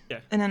you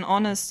in an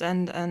honest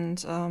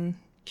and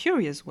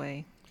curious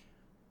way,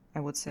 I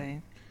would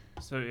say.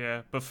 So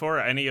yeah, for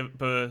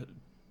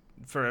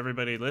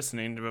everybody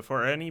listening,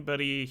 before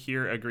anybody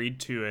here agreed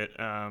to it,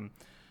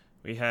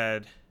 we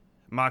had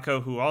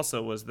Mako, who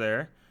also was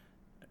there.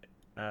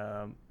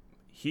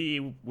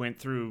 He went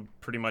through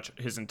pretty much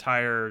his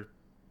entire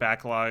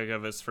backlog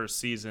of his first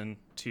season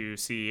to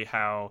see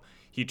how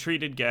he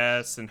treated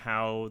guests and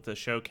how the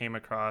show came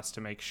across to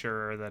make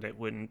sure that it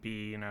wouldn't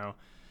be, you know,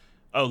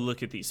 oh,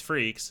 look at these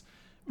freaks.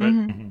 But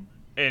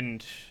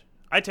and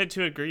I tend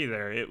to agree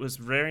there. It was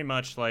very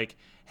much like,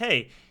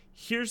 hey,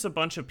 here's a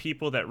bunch of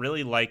people that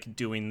really like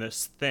doing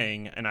this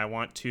thing, and I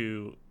want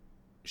to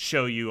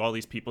show you all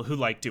these people who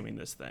like doing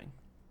this thing.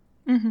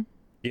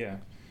 Yeah.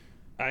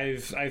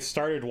 I've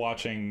started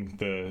watching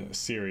the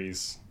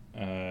series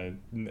I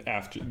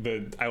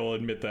will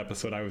admit the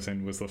episode I was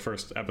in was the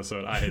first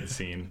episode I had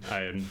seen.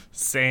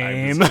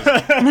 Same.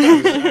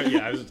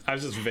 I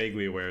was just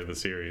vaguely aware of the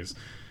series,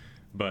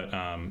 but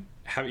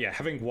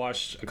having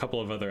watched a couple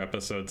of other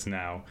episodes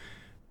now,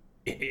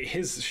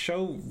 his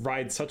show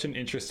rides such an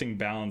interesting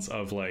balance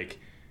of like,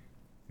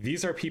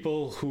 these are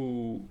people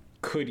who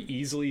could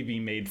easily be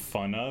made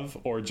fun of,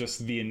 or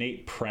just the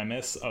innate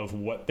premise of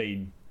what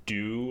they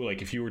do.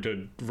 Like if you were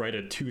to write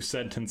a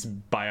 2-sentence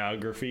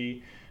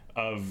biography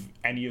of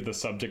any of the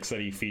subjects that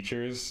he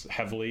features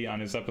heavily on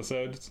his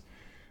episodes,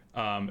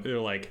 they're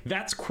like,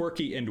 that's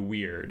quirky and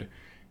weird.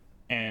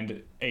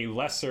 And a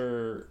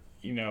lesser,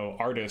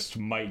 artist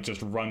might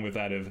just run with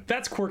that of,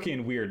 that's quirky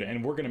and weird,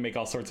 and we're going to make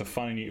all sorts of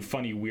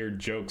funny, weird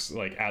jokes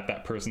like at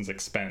that person's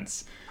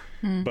expense.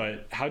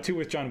 But How To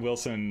with John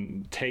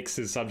Wilson takes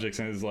his subjects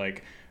and is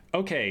like,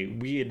 okay,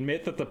 we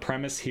admit that the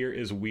premise here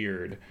is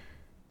weird,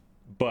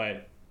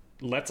 but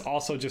let's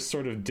also just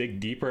sort of dig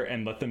deeper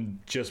and let them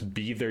just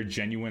be their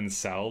genuine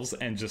selves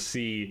and just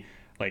see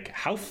like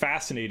how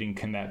fascinating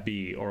can that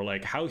be, or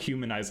like how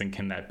humanizing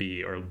can that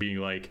be, or being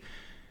like,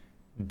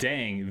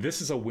 dang,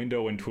 this is a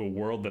window into a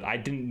world that I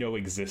didn't know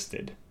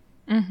existed.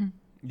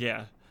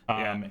 Yeah.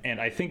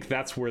 And I think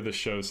that's where the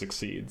show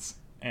succeeds.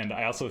 And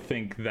I also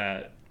think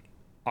that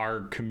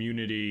our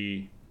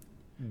community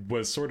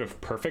was sort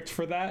of perfect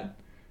for that.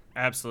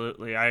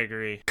 Absolutely, I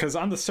agree. Because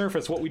on the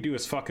surface, what we do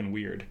is fucking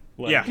weird.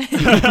 Like, Yeah.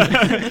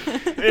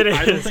 It is.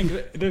 I don't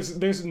think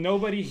there's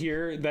nobody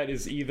here that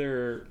is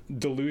either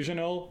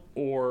delusional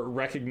or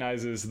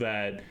recognizes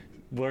that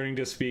learning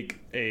to speak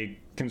a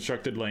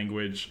constructed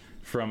language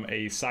from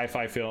a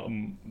sci-fi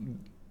film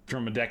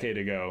from a decade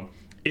ago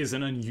is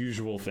an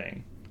unusual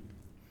thing.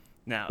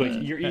 Now, Like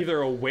you're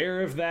either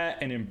aware of that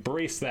and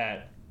embrace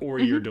that, or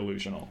you're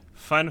delusional.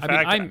 fun fact.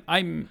 I mean,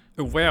 I'm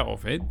aware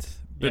of it,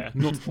 but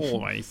not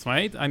always,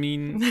 right? I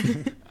mean,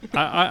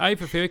 I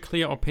have a very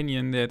clear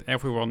opinion that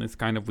everyone is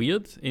kind of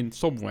weird in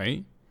some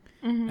way.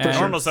 And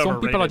Normal's some people are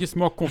overrated. just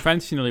more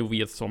conventionally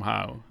weird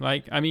somehow.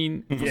 Like, I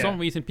mean, for some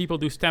reason, people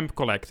do stamp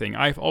collecting.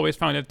 I've always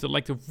found it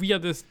like the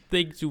weirdest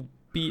thing to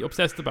be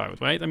obsessed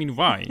about, right? I mean,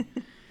 why?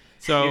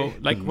 So,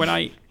 like, when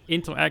I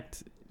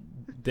interact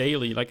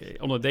daily, like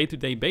on a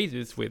day-to-day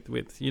basis with the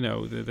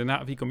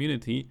Navi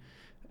community,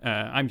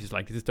 I'm just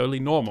like, this is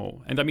totally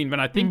normal. And I mean, when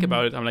I think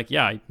about it, I'm like,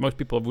 yeah, most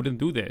people wouldn't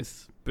do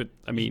this. But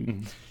I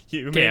mean,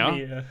 You care,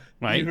 made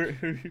me,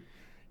 right?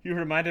 You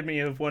reminded me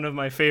of one of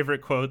my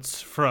favorite quotes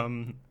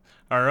from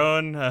our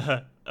own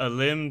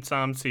Alim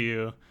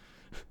Samsiu,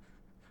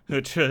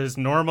 which is,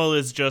 normal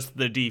is just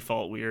the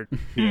default weird.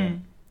 Yeah.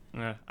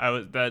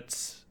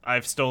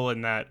 I've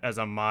stolen that as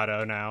a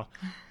motto now.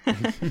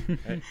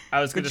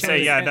 I was going to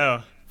say,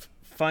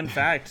 fun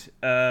fact,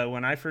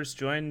 when I first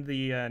joined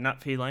the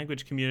Nutfi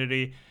language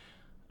community,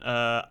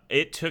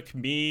 it took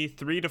me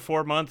 3 to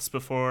 4 months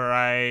before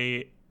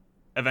I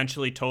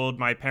eventually told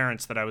my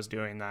parents that I was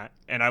doing that,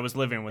 and I was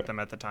living with them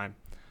at the time.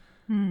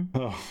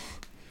 Oh.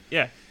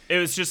 Yeah, it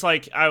was just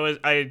like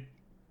I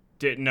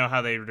didn't know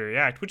how they would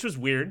react, which was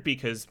weird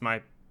because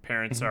my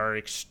parents are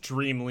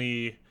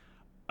extremely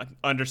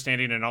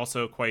understanding and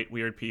also quite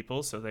weird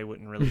people, so they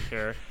wouldn't really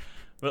care.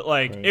 But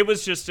like, Right. it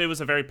was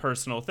a very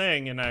personal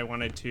thing, and I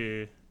wanted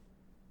to,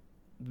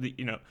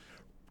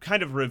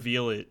 kind of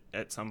reveal it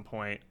at some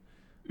point.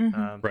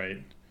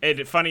 Right.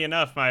 And funny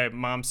enough, my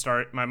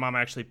mom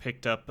actually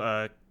picked up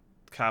a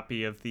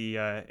copy of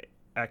the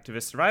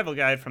Activist Survival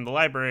Guide from the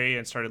library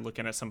and started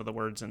looking at some of the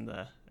words in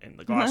the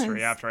glossary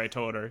Nice. after I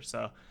told her.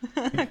 So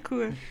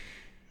Cool.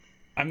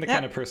 I'm the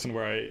kind of person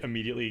where I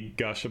immediately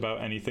gush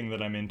about anything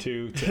that I'm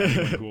into to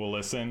anyone who will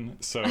listen.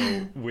 So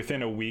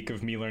within a week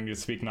of me learning to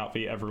speak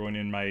Notvi, everyone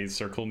in my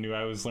circle knew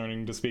I was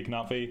learning to speak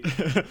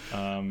Notvi.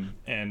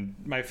 And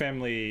my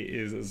family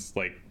is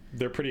like,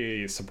 they're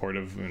pretty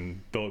supportive,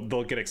 and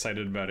they'll get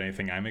excited about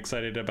anything I'm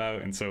excited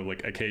about. And so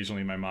like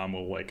occasionally my mom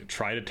will like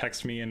try to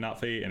text me in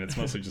Notvi, and it's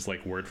mostly just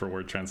like word for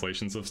word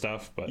translations of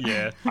stuff. But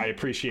Yeah. I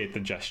appreciate the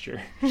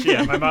gesture.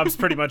 yeah, my mom's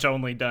pretty much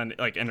only done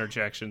like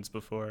interjections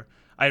before.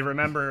 I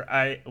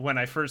remember when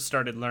I first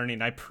started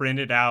learning, I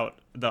printed out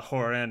the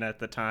Horan at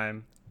the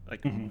time,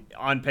 like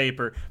on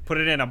paper, put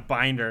it in a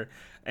binder,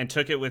 and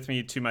took it with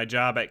me to my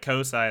job at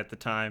COSI at the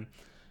time.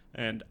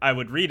 And I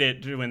would read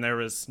it when I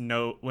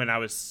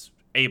was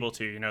able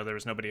to, there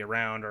was nobody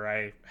around, or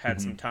I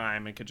had some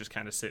time and could just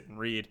kind of sit and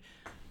read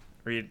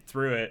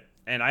through it.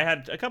 And I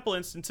had a couple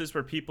instances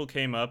where people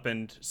came up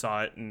and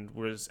saw it and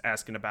was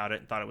asking about it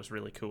and thought it was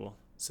really cool.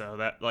 So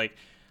that, like,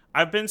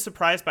 I've been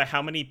surprised by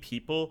how many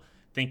people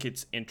think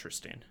it's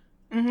interesting.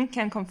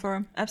 Can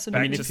confirm.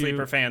 Absolutely. Back to if you-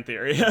 sleeper fan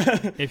theory.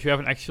 If you have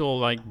an actual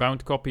like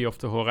bound copy of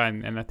the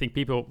Horan, and I think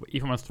people,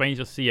 even when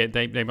strangers see it,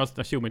 they must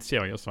assume it's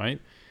serious,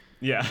 right?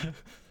 Yeah.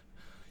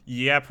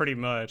 Yeah, pretty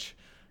much.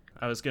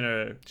 I was going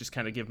to just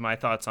kind of give my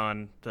thoughts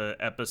on the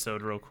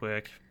episode real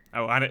quick.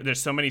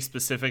 There's so many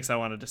specifics I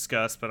want to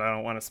discuss, but I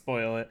don't want to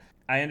spoil it.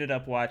 I ended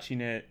up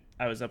watching it.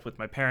 I was up with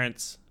my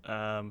parents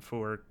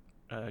for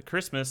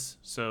Christmas,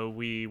 so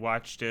we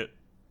watched it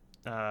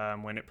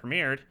when it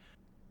premiered.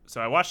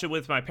 I watched it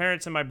with my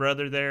parents and my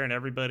brother there and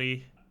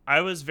everybody.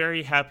 I was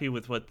very happy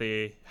with how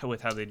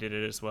they did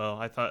it as well.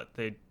 I thought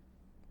they,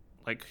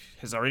 like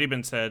has already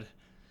been said,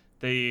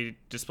 they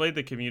displayed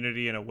the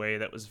community in a way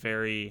that was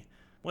very,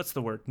 what's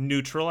the word?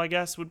 Neutral, I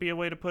guess would be a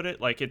way to put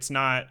it. Like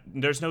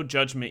there's no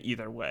judgment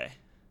either way.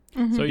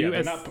 Mm-hmm. So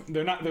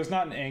there's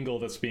not an angle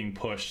that's being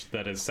pushed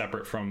that is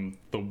separate from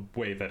the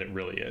way that it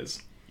really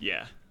is.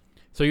 Yeah.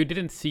 So you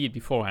didn't see it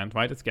beforehand,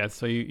 right? It's guess.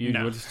 So you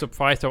No. were just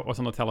surprised that it was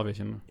on the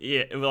television.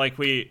 Yeah, like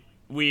we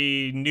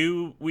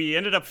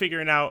ended up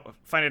finding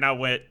out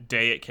what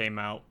day it came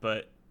out,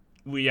 but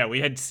we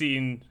had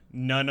seen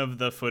none of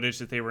the footage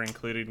that they were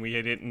including. We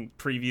didn't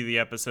preview the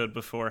episode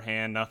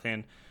beforehand,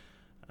 nothing.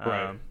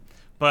 Right.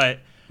 But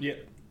yeah.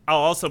 I'll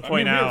also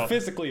point we out were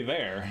physically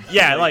there.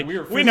 Yeah, like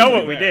we know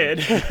what we there.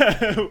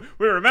 did.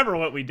 We remember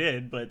what we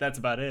did, but that's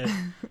about it.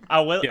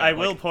 I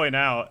will point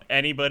out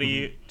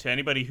anybody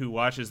who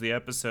watches the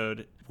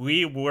episode,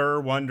 we were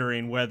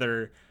wondering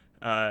whether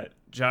the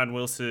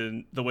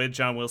way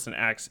John Wilson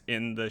acts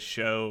in the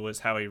show was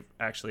how he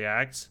actually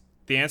acts.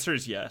 The answer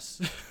is yes.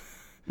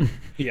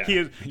 Yeah,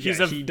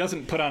 he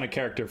doesn't put on a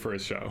character for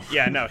his show.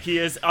 Yeah, no, he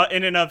is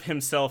in and of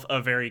himself a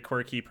very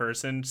quirky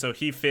person, so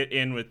he fit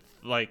in with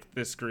like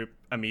this group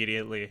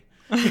immediately.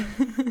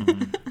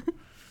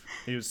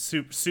 He was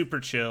super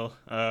chill.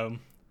 I'm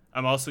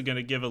also going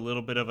to give a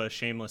little bit of a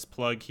shameless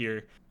plug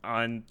here.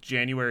 On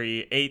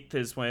January 8th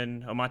is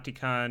when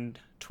OmatiCon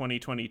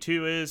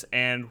 2022 is,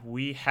 and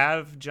we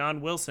have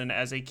John Wilson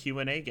as a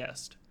Q&A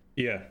guest.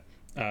 Yeah.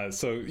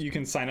 So you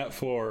can sign up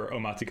for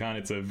OmatiCon.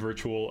 It's a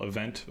virtual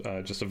event,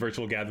 just a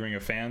virtual gathering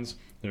of fans.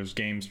 There's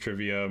games,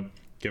 trivia,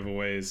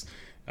 giveaways,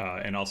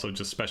 and also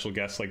just special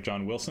guests like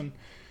John Wilson.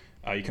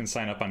 You can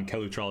sign up on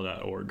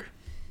kelutral.org.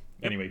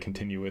 Anyway,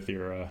 continue with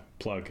your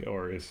plug,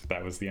 or if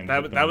that was the end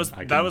of it. That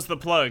was the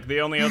plug.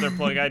 The only other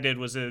plug I did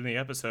was in the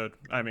episode.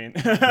 I mean,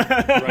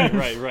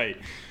 right.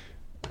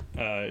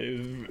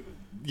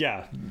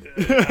 Yeah,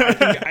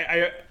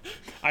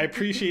 I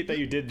appreciate that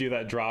you did do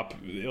that drop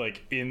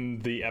like in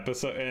the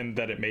episode and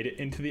that it made it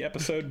into the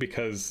episode,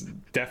 because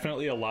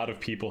definitely a lot of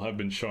people have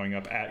been showing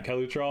up at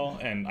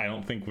Kelutral, and I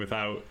don't think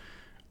without.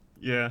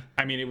 Yeah,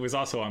 I mean, it was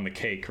also on the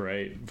cake,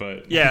 right?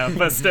 But yeah,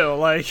 but still,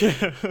 like,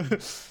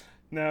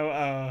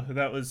 no,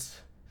 that was,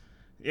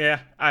 yeah.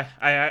 I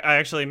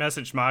actually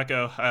messaged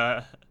Mako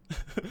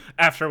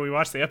after we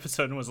watched the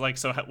episode and was like,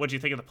 "So, what do you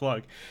think of the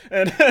plug?"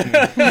 And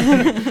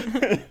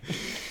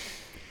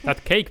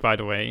that cake, by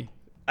the way.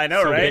 I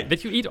know, right?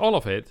 Did you eat all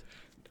of it?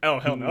 Oh,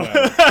 hell no.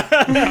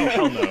 No,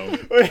 hell no.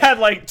 We had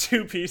like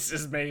 2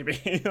 pieces,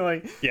 maybe.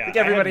 Like, yeah, like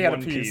everybody had a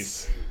one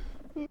piece.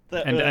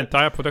 And the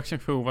entire production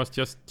crew was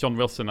just John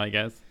Wilson, I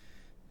guess.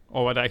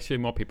 Or were there actually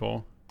more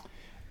people?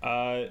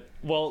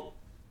 Well,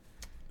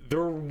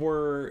 there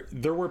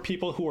were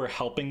people who were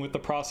helping with the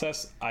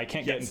process. I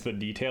can't get into the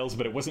details,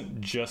 but it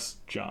wasn't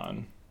just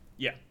John.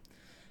 Yeah.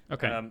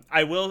 Okay.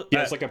 I will.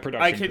 Yeah, it's like a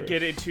production I could crew.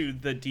 get into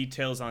the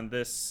details on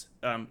this.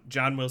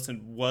 John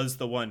Wilson was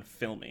the one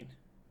filming.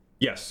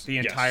 Yes. The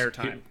entire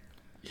time.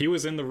 He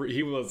was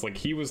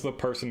the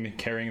person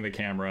carrying the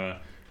camera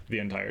the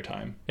entire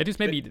time. It is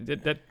maybe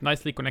that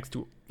nicely connects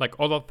to like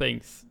other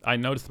things I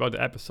noticed about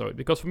the episode,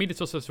 because for me this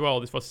was as well.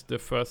 This was the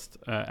first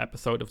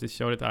episode of this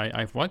show that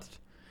I've watched.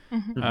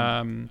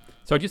 Mm-hmm.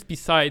 So just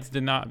besides the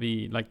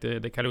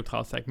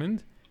Kelutral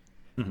segment,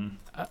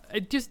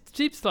 it just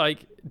seems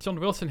like John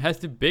Wilson has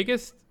the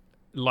biggest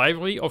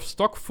library of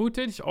stock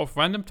footage of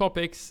random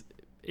topics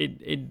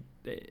in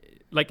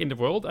the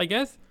world, I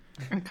guess.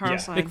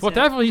 Like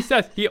whatever he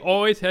says, he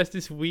always has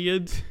this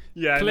weird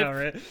clip I know,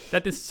 right?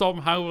 that is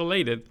somehow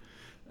related,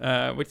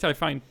 which I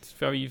find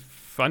very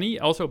funny,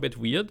 also a bit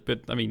weird,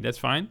 but I mean that's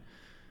fine.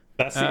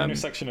 That's the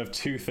intersection of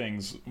two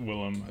things,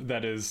 Willem.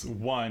 That is,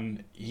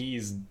 one,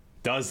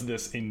 does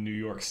this in New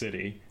York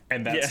City,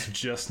 and that's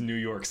just New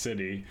York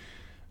City.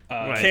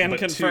 Can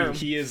confirm. Two,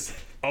 he is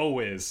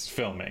always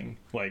filming,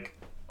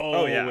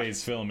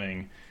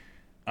 filming.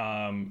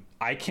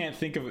 I can't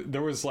think of.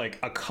 There was like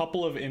a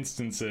couple of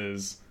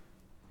instances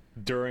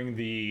during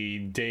the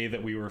day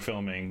that we were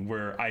filming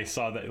where I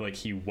saw that like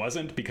he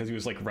wasn't, because he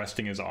was like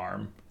resting his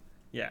arm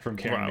from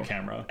carrying the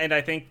camera, and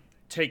I think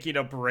taking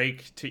a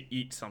break to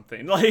eat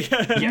something. Like,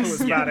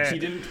 was about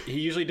it. He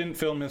usually didn't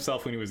film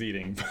himself when he was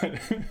eating, but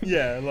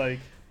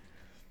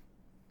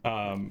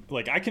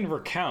I can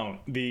recount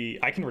the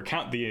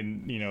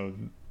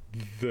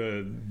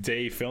the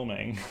day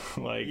filming.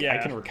 I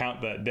can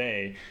recount that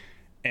day,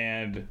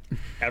 and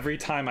every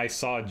time I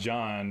saw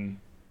John,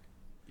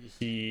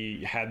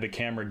 he had the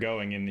camera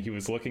going and he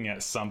was looking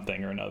at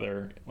something or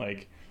another.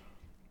 Like,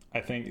 I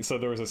think so.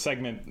 There was a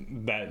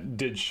segment that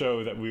did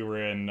show that we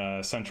were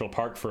in Central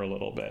Park for a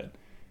little bit,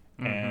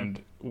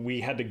 and we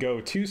had to go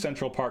to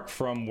Central Park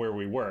from where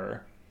we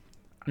were.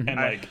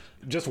 And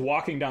just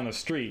walking down the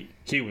street,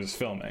 he was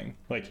filming.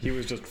 Like, he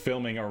was just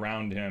filming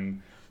around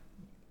him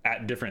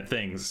at different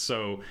things.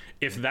 So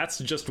if that's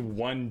just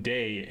one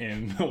day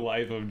in the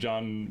life of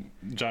John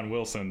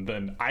Wilson,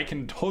 then I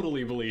can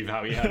totally believe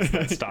how he has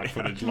that stock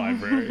footage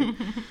library.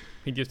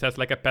 He just has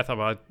like a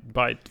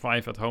petabyte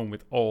drive at home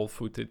with all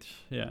footage.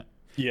 Yeah.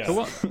 Yeah.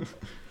 So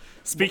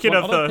Speaking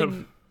of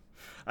the...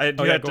 I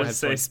do have to ahead,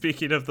 say, sorry.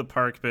 speaking of the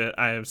park bit,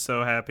 I am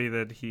so happy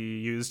that he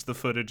used the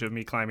footage of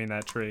me climbing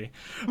that tree.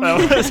 I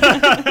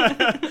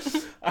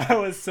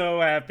was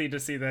so happy to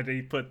see that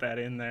he put that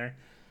in there.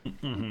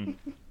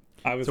 Mm-hmm.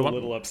 I was a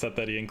little upset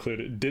that he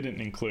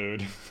didn't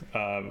include.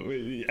 I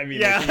mean,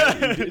 Yeah.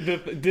 like, he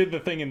did the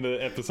thing in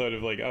the episode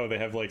of like, oh, they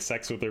have like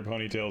sex with their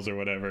ponytails or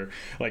whatever.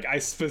 Like, I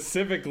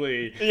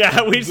specifically,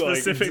 Yeah, we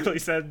specifically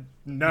said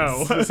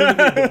no.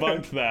 specifically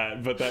debunked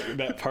that, but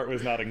that part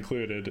was not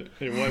included.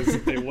 It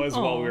was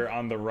while we were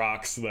on the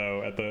rocks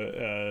though at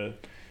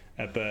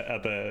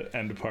the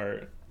end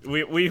part.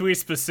 We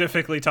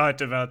specifically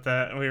talked about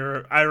that.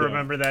 I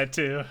remember that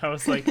too. I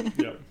was like,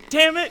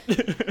 damn it.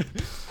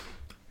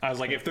 I was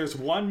like, if there's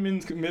one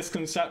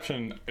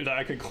misconception that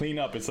I could clean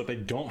up, it's that they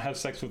don't have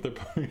sex with their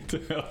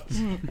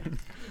ponytails.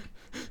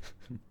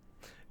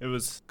 It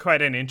was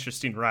quite an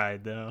interesting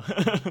ride, though.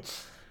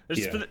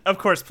 There's, of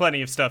course,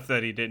 plenty of stuff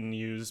that he didn't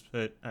use,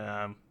 but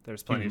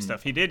there's plenty of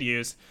stuff he did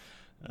use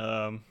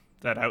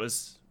that I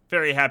was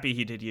very happy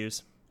he did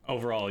use.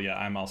 Overall, yeah,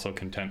 I'm also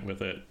content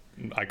with it.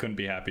 I couldn't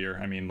be happier.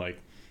 I mean,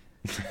 like,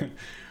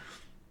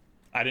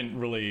 I didn't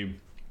really...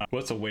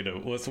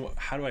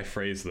 how do I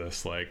phrase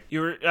this? Like,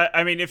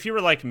 if you were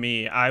like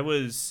me, I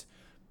was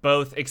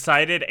both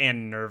excited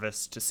and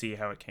nervous to see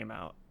how it came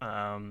out.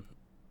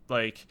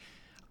 Like,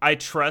 I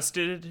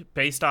trusted,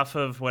 based off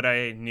of what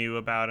I knew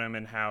about him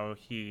and how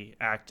he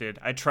acted,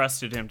 I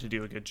trusted him to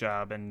do a good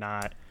job and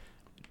not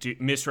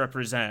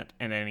misrepresent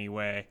in any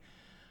way.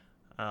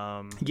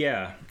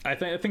 Yeah, I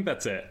think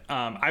that's it.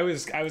 I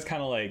was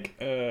kind of like,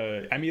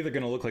 I'm either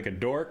gonna look like a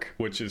dork,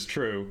 which is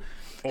true,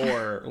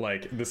 or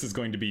like this is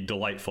going to be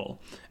delightful.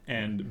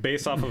 And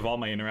based off of all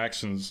my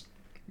interactions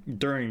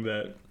during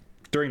the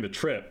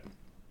trip,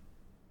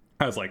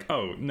 I was like,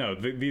 oh no,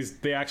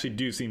 they actually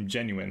do seem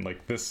genuine.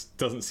 Like, this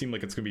doesn't seem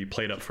like it's gonna be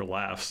played up for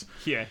laughs.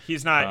 Yeah,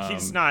 he's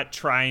not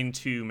trying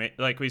to make,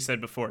 like we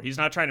said before, he's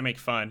not trying to make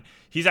fun.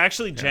 He's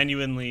actually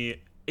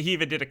genuinely. He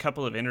even did a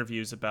couple of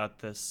interviews about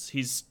this.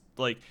 He's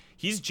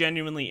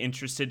genuinely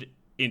interested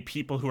in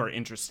people who are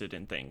interested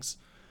in things.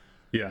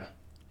 Yeah.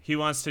 He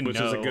wants to know.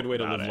 Which is a good way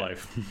to live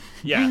life.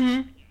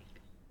 Yeah.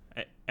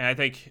 And I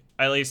think,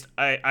 at least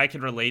I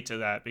can relate to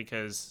that,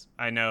 because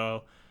I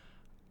know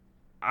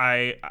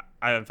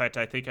in fact,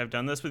 I think I've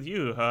done this with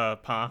you,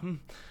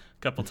 Pom,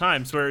 a couple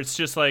times, where it's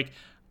just like,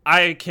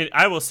 I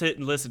will sit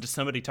and listen to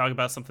somebody talk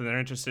about something they're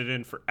interested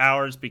in for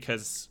hours,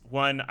 because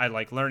one, I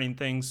like learning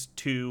things.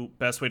 Two,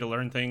 best way to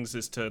learn things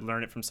is to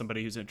learn it from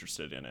somebody who's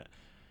interested in it.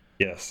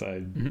 Yes, I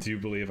do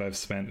believe I've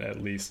spent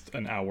at least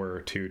an hour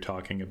or two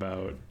talking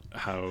about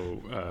how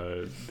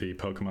the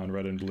Pokemon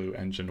Red and Blue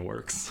engine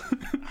works.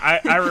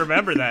 I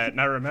remember that,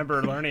 and I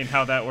remember learning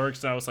how that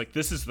works, and I was like,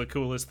 this is the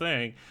coolest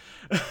thing.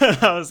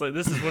 I was like,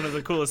 this is one of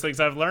the coolest things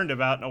I've learned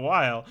about in a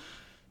while.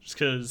 Just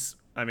because,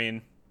 I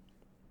mean,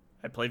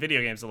 I play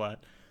video games a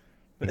lot.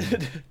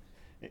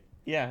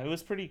 Yeah, it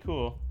was pretty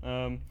cool.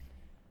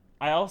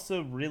 I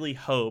also really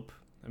hope...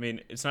 I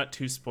mean, it's not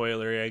too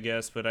spoilery, I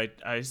guess, but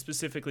I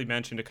specifically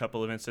mentioned a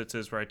couple of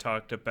instances where I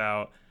talked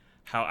about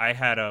how I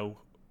had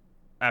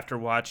after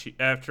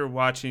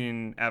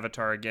watching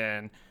Avatar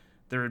again,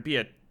 there would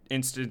be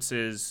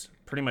instances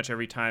pretty much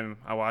every time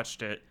I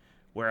watched it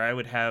where I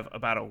would have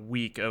about a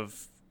week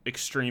of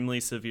extremely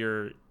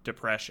severe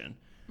depression,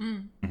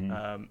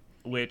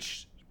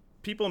 which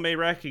people may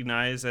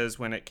recognize as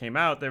when it came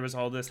out, there was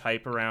all this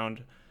hype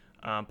around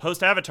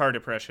post-Avatar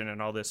depression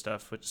and all this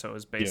stuff, so it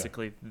was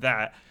basically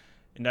that.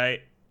 And I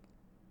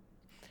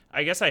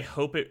guess I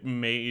hope it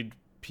made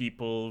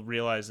people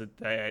realize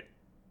that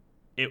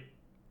it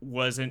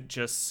wasn't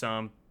just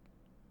some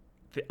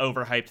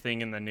overhyped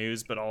thing in the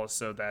news, but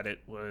also that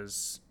it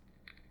was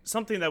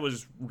something that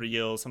was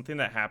real, something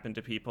that happened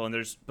to people,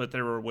 but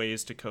there were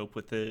ways to cope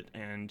with it,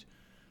 and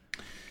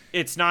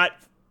it's not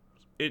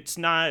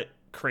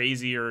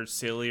crazy or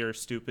silly or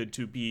stupid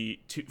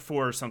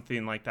for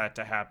something like that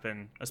to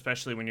happen,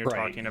 especially when you're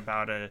talking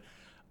about a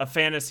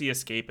fantasy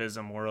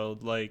escapism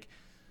world. Like,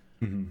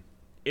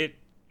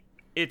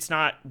 it's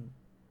not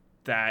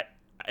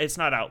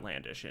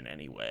outlandish in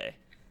any way.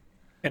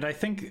 And I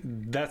think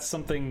that's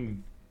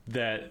something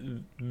that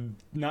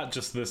not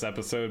just this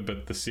episode,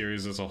 but the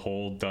series as a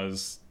whole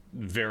does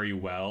very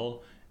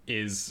well,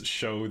 is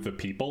show the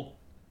people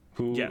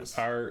who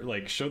are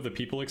like, show the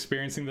people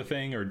experiencing the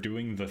thing or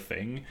doing the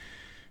thing,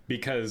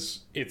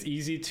 because it's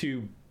easy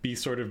to be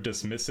sort of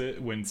dismiss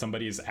it when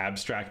somebody is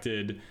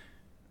abstracted,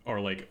 or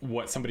like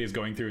what somebody is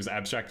going through is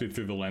abstracted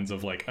through the lens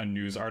of like a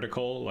news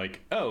article, like,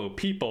 oh,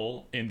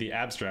 people in the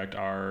abstract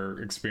are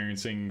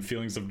experiencing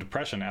feelings of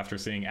depression after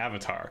seeing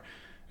Avatar.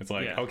 It's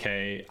like,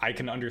 okay, I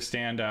can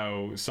understand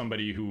how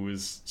somebody who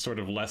is sort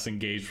of less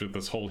engaged with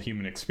this whole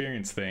human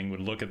experience thing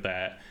would look at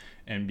that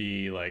and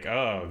be like,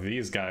 oh,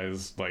 these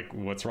guys, like,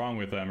 what's wrong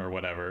with them or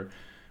whatever.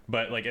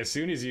 But like, as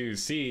soon as you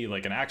see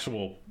like an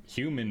actual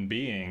human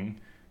being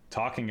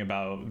talking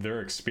about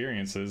their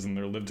experiences and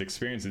their lived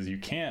experiences, you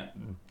can't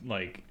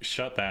like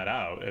shut that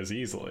out as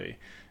easily.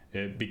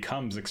 It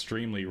becomes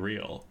extremely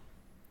real.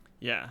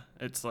 Yeah,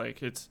 it's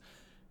like it's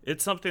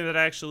something that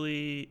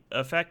actually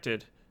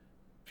affected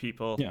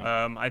people.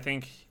 Yeah. I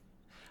think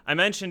I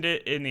mentioned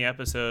it in the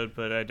episode,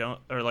 but I don't,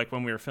 or like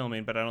when we were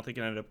filming, but I don't think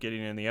it ended up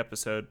getting in the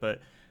episode.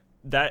 But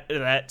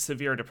that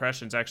severe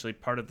depression is actually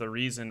part of the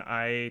reason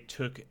I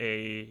took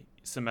a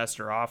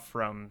semester off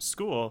from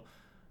school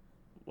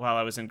while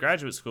I was in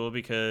graduate school,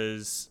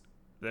 because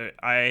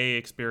I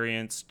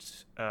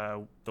experienced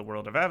the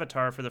world of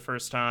Avatar for the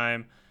first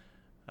time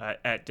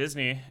at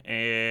Disney,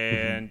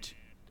 and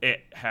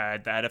it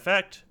had that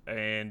effect.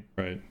 And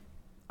Right.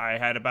 I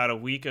had about a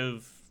week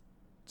of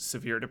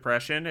severe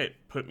depression. It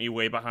put me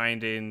way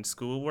behind in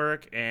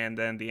schoolwork, and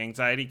then the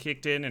anxiety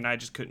kicked in, and I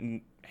just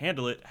couldn't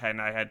handle it, and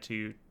I had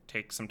to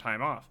take some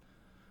time off.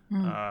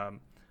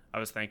 I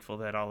was thankful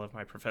that all of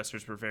my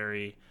professors were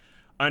very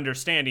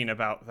understanding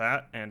about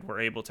that and were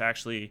able to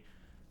actually,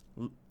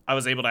 I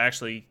was able to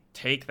actually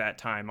take that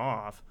time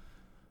off.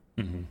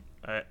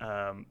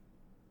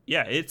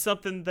 Yeah, it's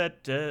something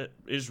that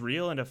is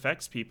real and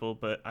affects people,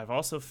 but I've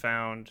also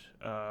found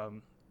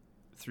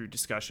through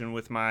discussion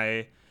with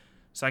my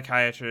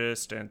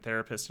psychiatrist and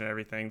therapist and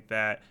everything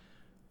that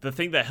the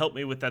thing that helped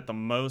me with that the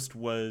most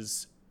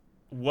was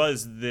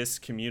this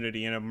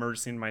community and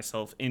immersing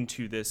myself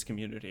into this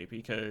community,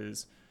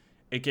 because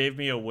it gave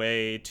me a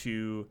way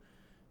to,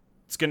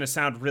 it's going to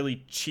sound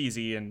really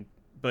cheesy,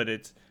 but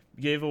it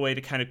gave a way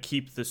to kind of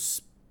keep the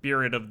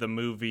spirit of the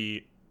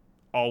movie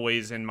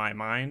always in my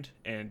mind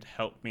and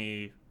help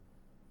me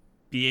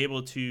be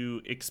able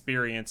to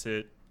experience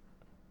it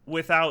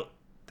without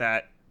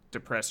that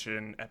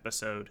depression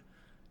episode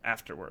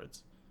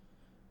afterwards.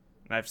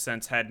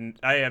 And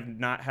I have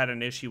not had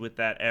an issue with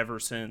that ever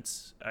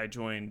since I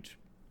joined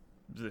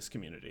this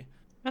community.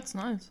 That's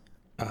nice.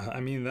 I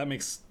mean, that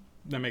makes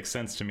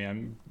sense to me.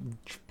 I'm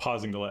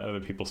pausing to let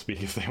other people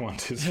speak if they want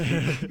to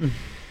speak.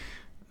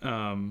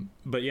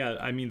 But yeah,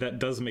 I mean, that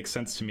does make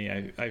sense to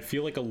me. I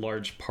feel like a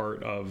large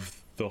part of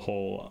the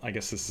whole, I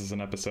guess this is an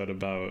episode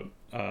about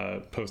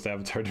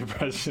post-Avatar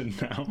depression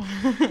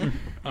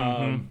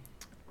now.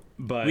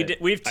 But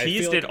we've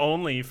teased it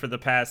only for the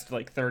past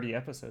like 30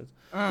 episodes.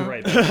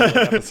 Right, that's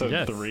like episode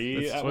Yes, 3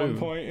 that's at true. one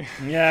point.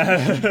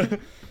 Yeah.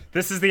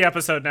 This is the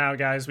episode now,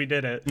 guys. We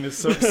did it. It's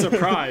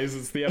surprise,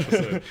 it's the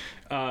episode.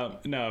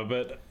 No,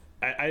 but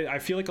I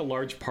feel like a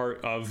large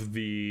part of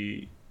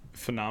the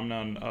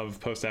phenomenon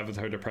of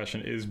post-Avatar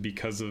depression is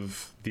because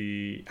of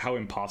how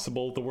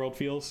impossible the world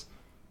feels.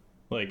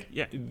 Like,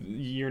 Yeah.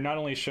 You're not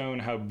only shown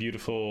how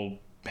beautiful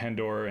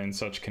Pandora and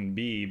such can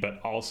be,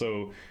 but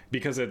also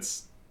because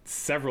it's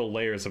several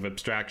layers of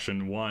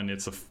abstraction. One,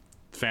 it's a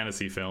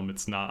fantasy film,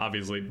 it's not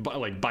obviously, but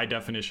like by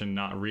definition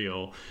not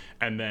real,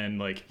 and then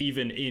like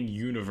even in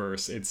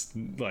universe it's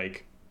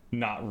like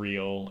not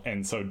real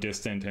and so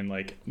distant and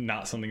like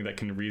not something that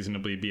can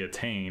reasonably be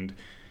attained.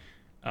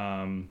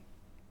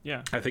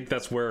 Yeah. I think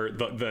that's where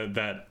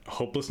that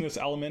hopelessness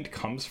element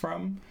comes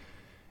from,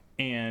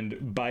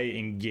 and by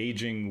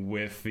engaging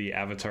with the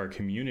Avatar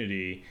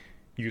community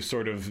you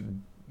sort of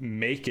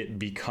make it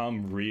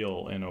become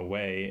real in a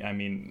way. I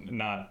mean,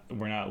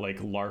 we're not like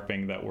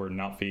LARPing that we're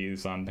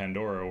Na'vis on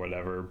Pandora or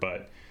whatever,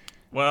 but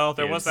Well,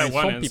 there was that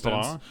one some people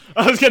instance.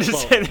 are. I was going to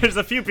say there's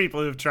a few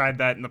people who've tried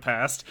that in the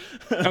past.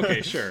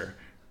 okay, sure.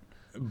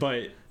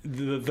 But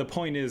the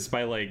point is,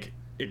 by like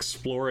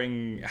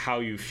exploring how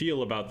you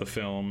feel about the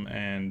film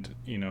and,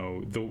 you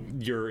know,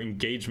 your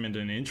engagement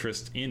and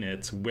interest in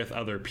it with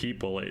other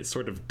people, it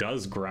sort of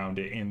does ground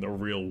it in the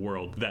real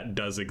world that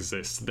does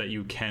exist, that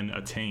you can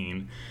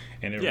attain,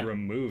 and it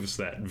removes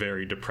that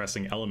very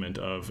depressing element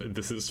of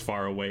this is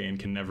far away and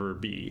can never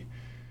be.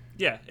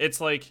 Yeah,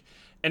 it's like,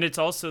 and it's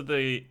also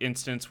the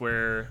instance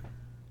where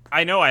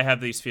I know I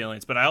have these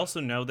feelings, but I also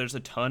know there's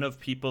a ton of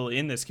people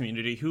in this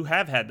community who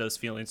have had those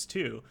feelings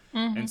too.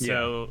 And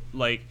so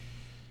like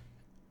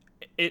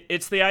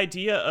it's the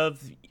idea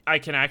of I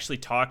can actually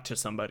talk to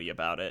somebody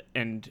about it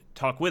and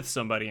talk with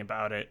somebody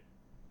about it.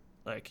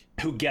 Like,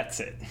 who gets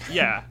it?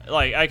 Yeah,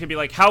 like I could be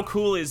like, how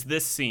cool is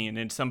this scene?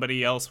 And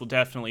somebody else will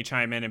definitely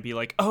chime in and be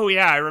like, oh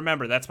yeah, I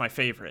remember, that's my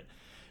favorite.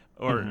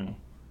 Or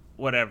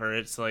whatever.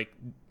 It's like,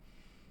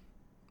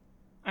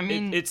 I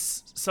mean,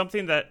 it's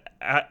something that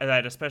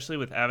especially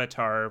with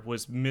Avatar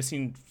was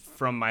missing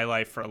from my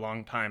life for a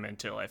long time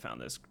until I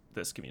found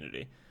this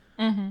community.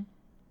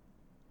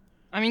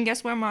 I mean,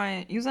 guess where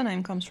my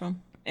username comes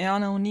from?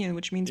 Eana O'Neill,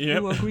 which means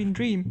blue or green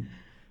dream.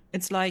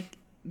 It's like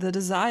the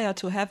desire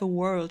to have a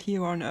world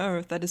here on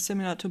Earth that is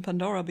similar to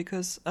Pandora,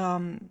 because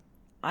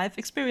I've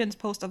experienced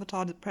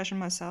post-Avatar depression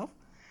myself,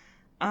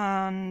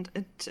 and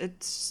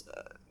it's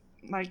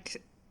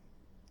like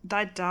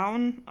died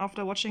down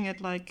after watching it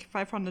like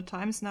 500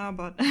 times now,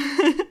 but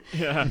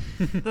Yeah.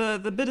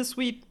 the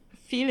bittersweet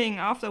feeling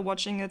after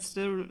watching it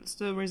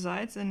still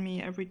resides in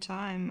me every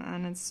time,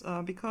 and it's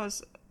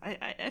because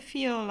I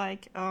feel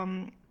like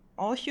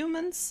all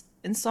humans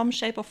in some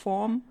shape or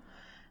form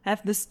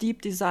have this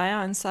deep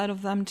desire inside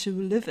of them to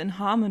live in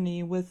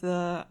harmony with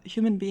the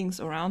human beings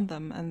around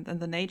them and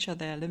the nature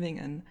they are living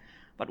in,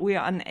 but we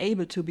are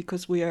unable to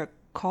because we are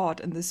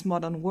caught in this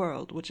modern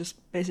world, which is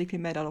basically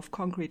made out of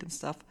concrete and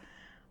stuff.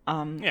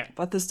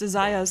 But this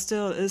desire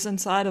still is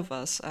inside of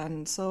us,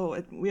 and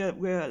so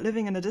we're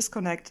living in a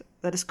disconnect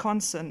that is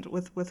constant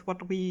with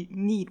what we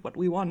need, what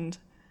we want,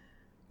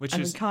 we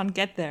can't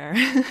get there.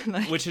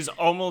 Which is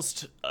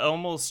almost. I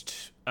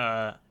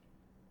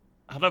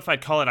don't know if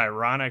I'd call it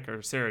ironic or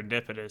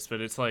serendipitous,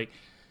 but it's like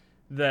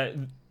that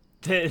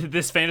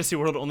this fantasy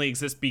world only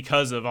exists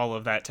because of all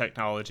of that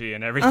technology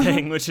and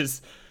everything, which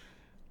is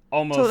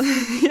almost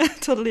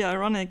totally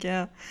ironic.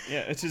 Yeah,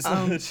 it's just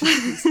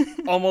it's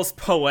almost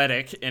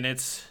poetic in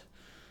its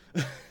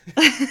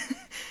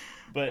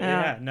but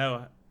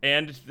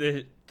and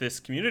this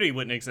community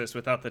wouldn't exist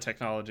without the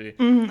technology.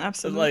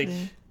 Absolutely. Like,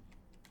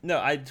 no,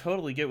 I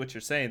totally get what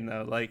you're saying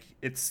though. Like,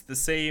 it's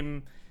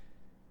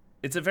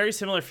a very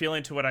similar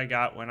feeling to what I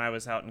got when I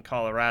was out in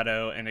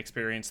Colorado and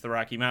experienced the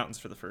Rocky Mountains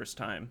for the first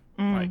time.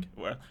 Like,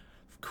 well,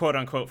 quote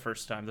unquote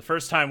first time, the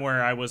first time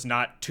where I was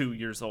not 2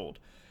 years old.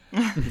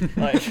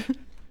 Like,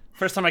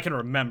 first time I can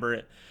remember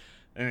it.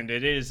 And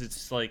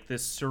it's like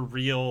this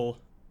surreal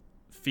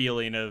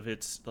feeling of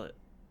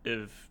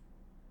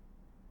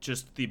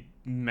just the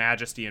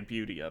majesty and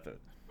beauty of it.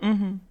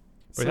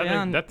 But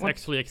that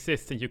actually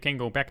exists and you can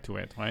go back to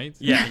it, right?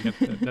 Yeah.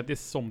 That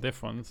is some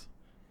difference.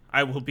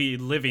 I will be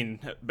living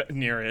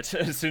near it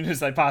as soon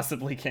as I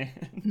possibly can.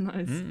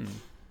 Nice.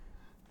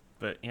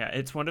 But yeah,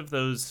 it's one of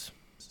those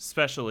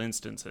special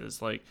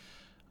instances. Like,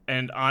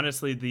 and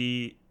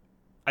honestly,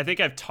 I think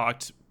I've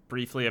talked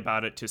briefly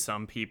about it to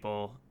some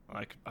people,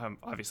 like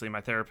obviously my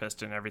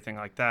therapist and everything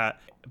like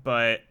that.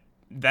 But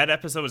that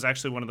episode was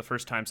actually one of the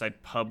first times I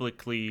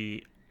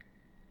publicly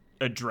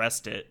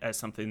addressed it as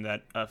something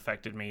that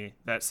affected me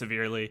that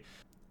severely.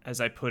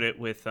 As I put it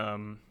with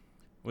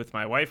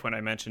my wife when I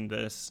mentioned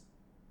this,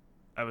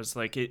 I was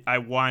like, I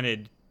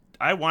wanted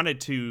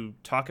to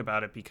talk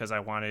about it because I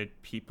wanted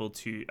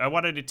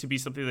it to be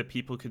something that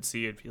people could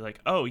see and be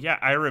like, oh yeah,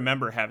 I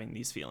remember having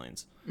these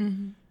feelings.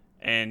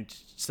 And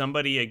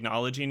somebody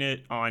acknowledging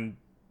it on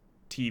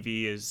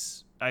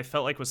TV I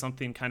felt like was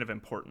something kind of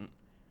important.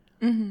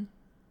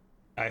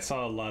 I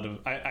saw a lot of,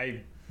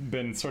 I've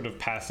been sort of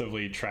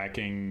passively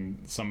tracking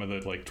some of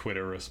the like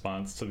Twitter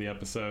response to the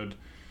episode.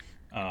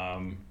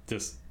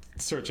 Just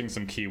searching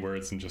some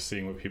keywords and just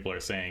seeing what people are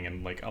saying,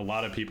 and like a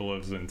lot of people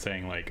have been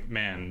saying like,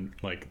 man,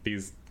 like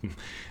these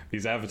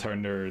Avatar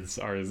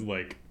nerds are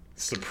like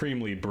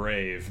supremely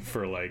brave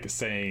for like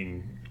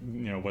saying,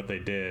 you know, what they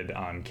did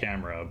on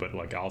camera, but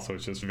like also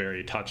it's just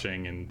very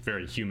touching and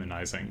very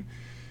humanizing.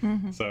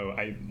 So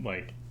I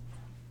like,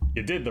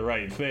 you did the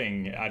right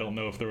thing. I don't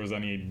know if there was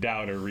any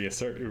doubt or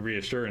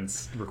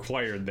reassurance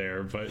required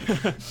there, but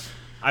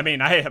I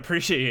mean, I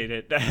appreciate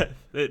it.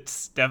 It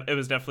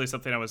was definitely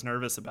something I was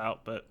nervous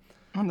about, but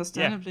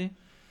understandably.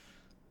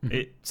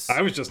 Yeah.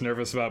 I was just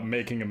nervous about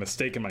making a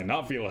mistake in my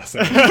Navi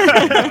lesson.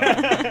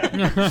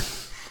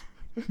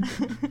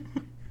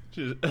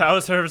 I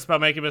was nervous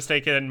about making a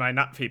mistake in my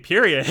Navi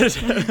period.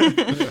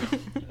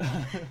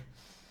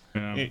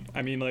 Yeah.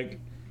 I mean, like,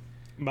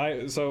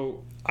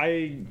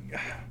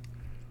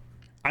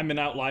 I'm an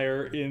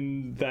outlier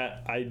in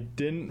that I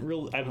didn't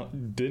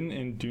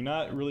and do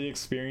not really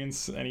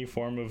experience any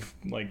form of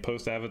like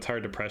post-Avatar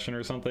depression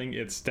or something.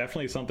 It's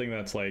definitely something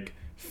that's like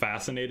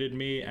fascinated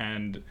me,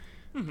 and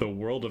the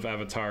world of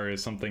Avatar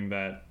is something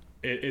that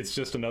it's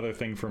just another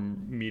thing for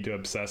me to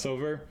obsess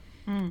over,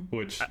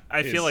 which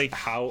I feel like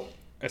how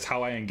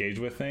I engage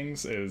with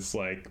things is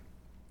like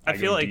I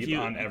feel like you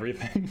on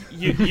everything.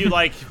 you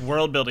like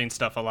world building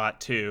stuff a lot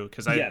too,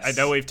 because I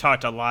know we've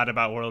talked a lot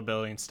about world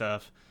building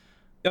stuff.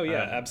 Oh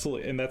yeah,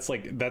 absolutely, and that's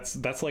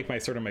like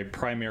my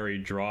primary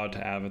draw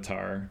to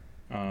Avatar.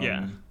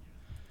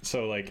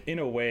 So like in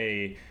a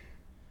way,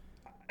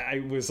 I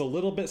was a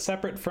little bit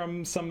separate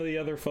from some of the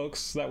other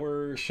folks that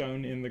were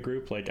shown in the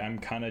group. Like I'm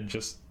kind of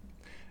just,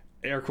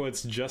 air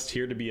quotes, just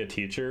here to be a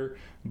teacher,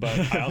 but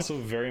I also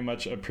very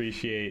much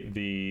appreciate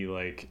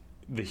the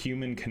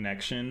human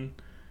connection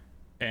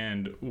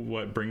and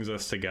what brings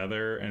us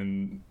together,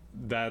 and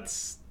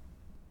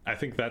I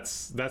think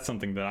that's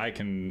something that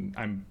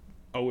I'm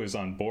always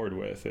on board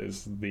with,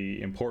 is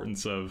the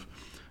importance of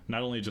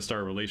not only just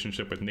our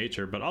relationship with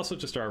nature, but also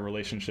just our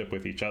relationship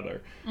with each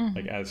other,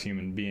 like as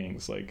human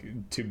beings, like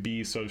to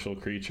be social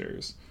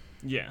creatures.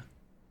 Yeah,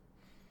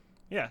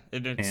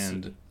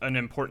 it's an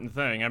important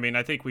thing. I mean,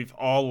 I think we've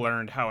all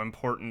learned how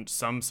important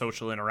some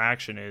social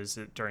interaction is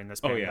during this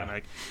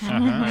pandemic.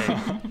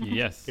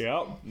 Yes.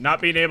 Yep.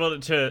 Not being able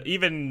to,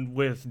 even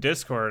with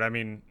Discord, I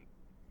mean,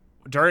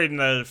 during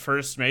the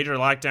first major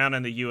lockdown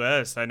in the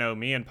U.S., I know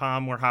me and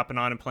Palm were hopping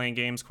on and playing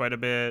games quite a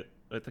bit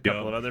with a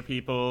couple of other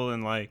people,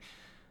 and like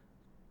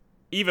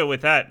even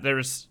with that,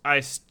 I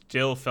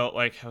still felt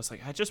like I was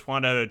like, I just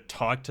want to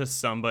talk to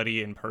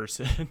somebody in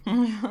person.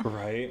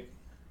 Right.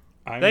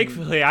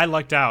 Thankfully, I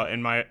lucked out,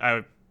 and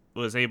I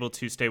was able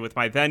to stay with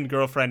my then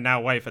girlfriend, now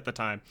wife at the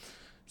time.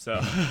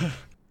 So,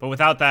 but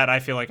without that, I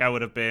feel like I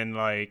would have been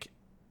like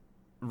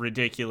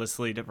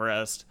ridiculously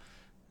depressed.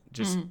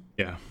 Just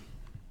yeah.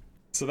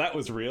 So that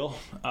was real.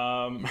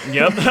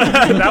 Yep,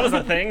 that was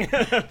a thing.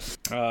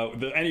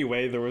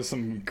 Anyway, there was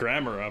some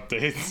grammar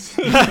updates.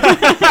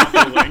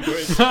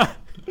 Language.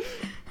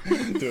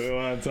 Do we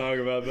want to talk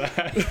about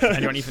that?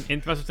 Anyone even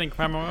interested in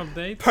grammar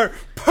update?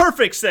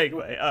 Perfect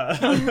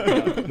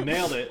segue.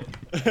 Nailed it.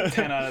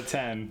 10 out of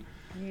 10.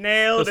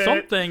 Nailed So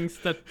it.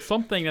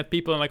 something that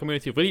people in the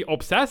community really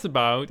obsess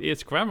about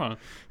is grammar.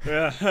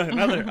 Yeah,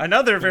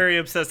 another very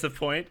obsessive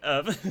point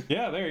of.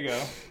 Yeah, there you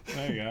go.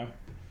 There you go.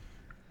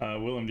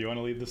 Willem, do you want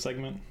to lead the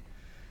segment?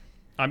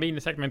 I mean,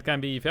 the segment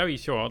can be very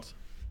short.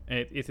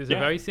 It is a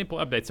very simple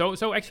update.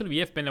 So actually, we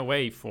have been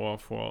away for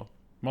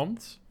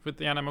months with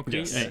the Eana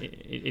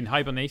Mokri in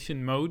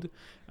hibernation mode. We've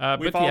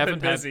but all we been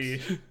haven't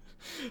busy.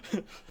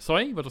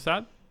 Sorry, what was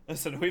that?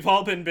 Listen, we've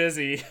all been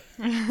busy.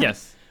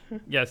 Yes,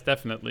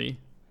 definitely.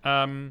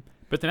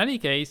 But in any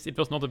case, it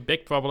was not a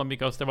big problem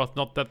because there was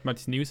not that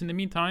much news in the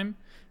meantime.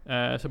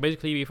 So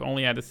basically, we've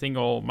only had a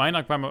single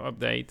minor grammar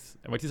update,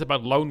 which is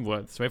about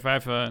loanwords. So if I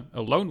have a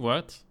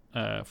loanword,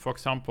 for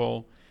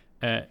example,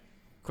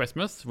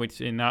 Christmas, which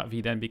in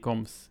Navi then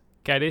becomes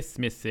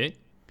Kerismisse,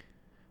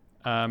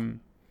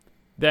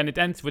 then it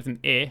ends with an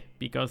E,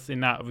 because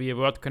in Navi a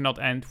word cannot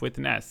end with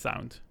an S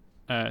sound.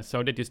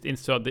 So they just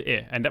insert the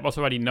E. And that was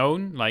already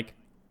known, like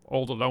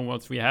all the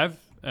loanwords we have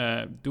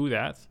do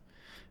that.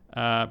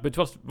 But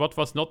what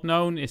was not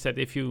known is that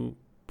if you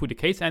put a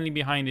case ending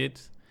behind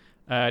it,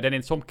 then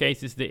in some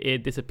cases the E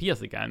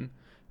disappears again,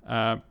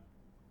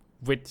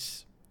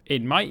 which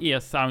in my ear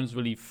sounds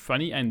really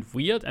funny and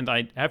weird, and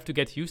I have to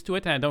get used to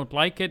it, and I don't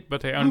like it,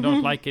 but I only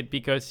don't like it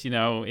because,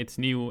 it's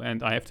new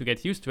and I have to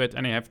get used to it,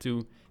 and I have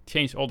to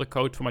change all the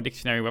code from my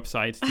dictionary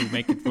website to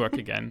make it work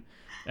again,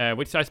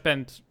 which I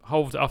spent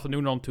half the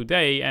afternoon on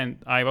today, and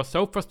I was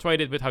so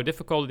frustrated with how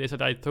difficult it is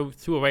that I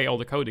threw away all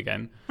the code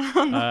again.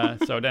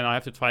 So then I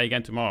have to try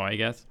again tomorrow, I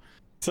guess.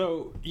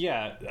 So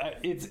yeah,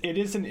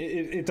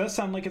 it does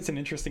sound like it's an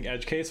interesting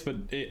edge case, but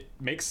it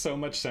makes so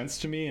much sense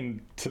to me,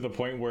 and to the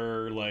point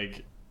where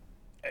like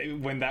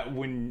when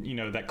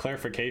that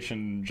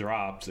clarification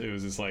dropped, it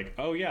was just like,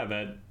 oh yeah,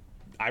 that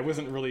I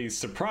wasn't really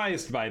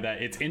surprised by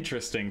that. It's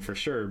interesting for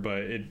sure, but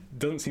it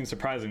doesn't seem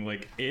surprising.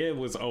 Like it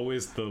was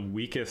always the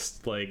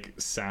weakest like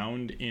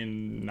sound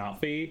in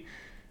Navi.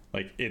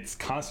 Like it's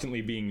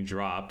constantly being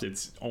dropped.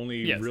 It's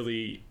only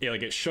really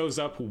like it shows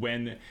up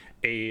when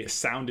a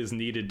sound is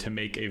needed to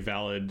make a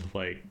valid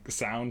like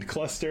sound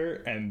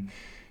cluster, and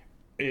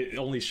it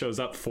only shows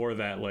up for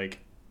that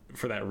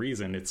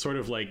reason. It's sort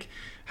of like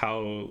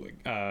how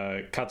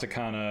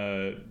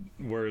katakana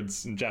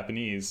words in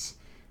Japanese,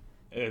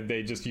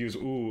 they just use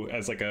 "u"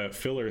 as like a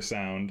filler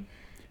sound.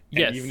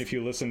 Yes. And even if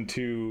you listen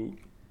to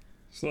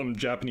some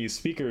Japanese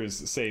speakers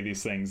say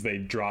these things, they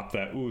drop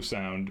that "u"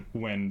 sound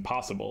when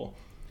possible.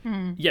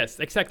 Yes,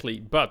 exactly.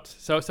 But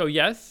so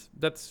yes,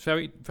 that's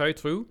very, very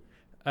true.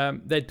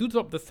 They do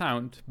drop the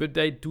sound, but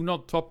they do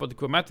not drop it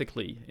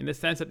grammatically, in the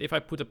sense that if I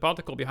put a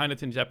particle behind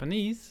it in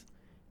Japanese,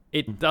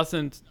 it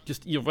doesn't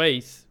just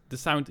erase the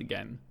sound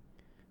again.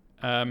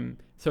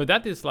 So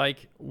that is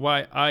like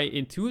why I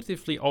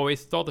intuitively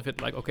always thought of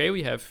it like, okay,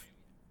 we have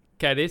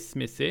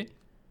kerismisse.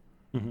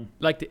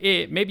 Like the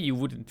E, maybe you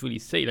wouldn't really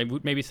say, like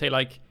would maybe say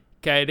like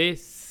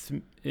kerismisse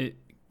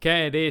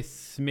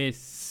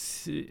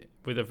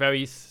with a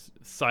very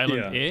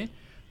silent E.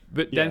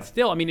 But then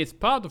still, I mean, it's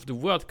part of the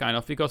word kind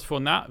of, because for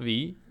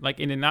Navi, like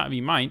in the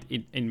Navi mind,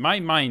 in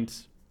my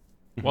mind,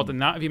 what the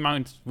Navi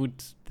mind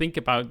would think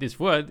about this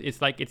word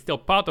is like it's still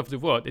part of the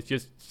word, it's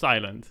just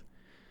silent.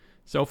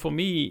 So for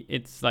me,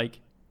 it's like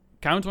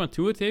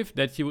counterintuitive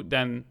that you would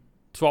then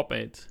drop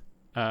it.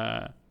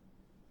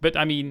 But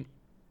I mean,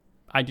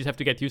 I just have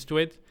to get used to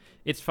it.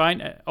 It's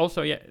fine.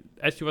 Also, yeah,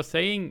 as you were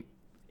saying,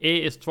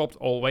 E is dropped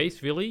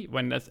always, really,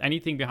 when there's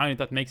anything behind it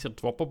that makes it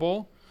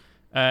droppable.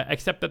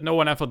 Except that no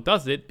one ever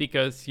does it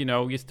because,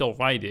 you still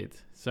write it.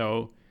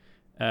 So...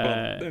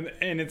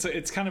 and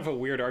it's kind of a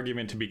weird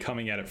argument to be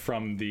coming at it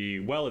from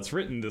the it's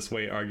written this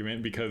way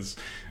argument, because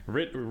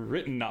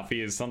written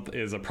Navi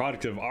is a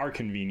product of our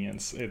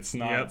convenience. It's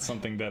not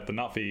something that the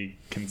Navi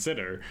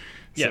consider.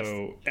 Yes.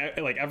 So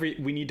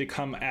we need to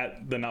come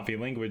at the Navi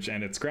language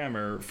and its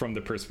grammar from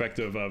the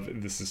perspective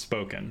of this is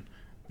spoken.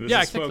 This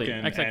is spoken,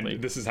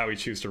 and this is how we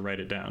choose to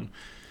write it down.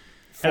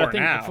 For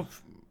now.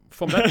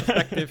 From that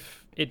perspective...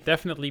 It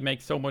definitely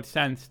makes so much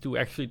sense to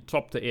actually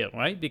drop the ear,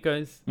 right?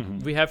 Because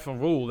we have a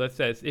rule that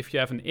says if you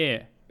have an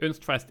ear,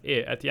 unstressed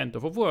ear at the end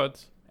of a word,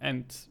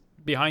 and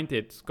behind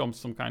it comes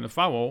some kind of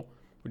vowel,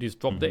 we just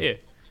drop the ear.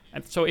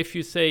 And so if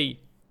you say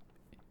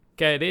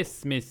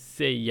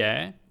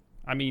kerismisse,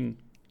 I mean,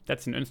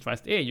 that's an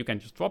unstressed ear, you can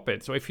just drop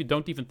it. So if you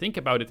don't even think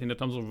about it in the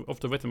terms of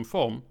the written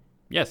form,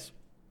 yes,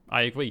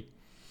 I agree.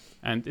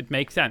 And it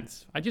makes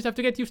sense. I just have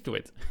to get used to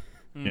it.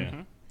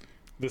 Yeah.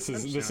 This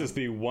is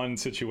the one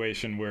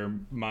situation where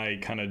my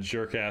kind of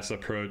jerk ass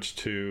approach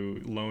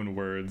to loan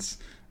words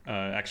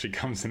actually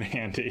comes in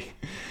handy.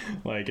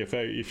 Like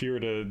if you were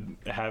to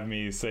have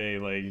me say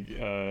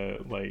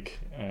like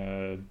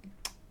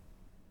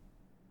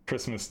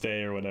Christmas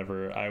Day or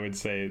whatever, I would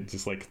say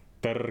just like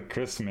ter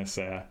Christmas.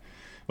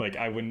 Like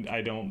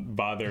I don't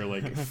bother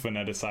like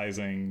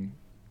phoneticizing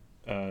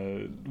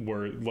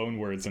loan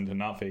words into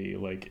Navi.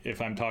 Like if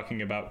I'm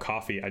talking about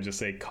coffee, I just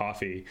say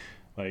coffee.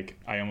 Like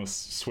I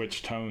almost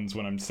switch tones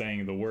when I'm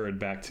saying the word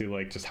back to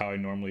like just how I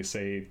normally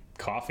say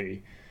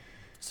coffee.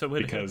 So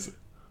because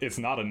it's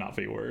not a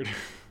Navi word.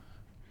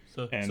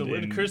 So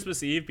would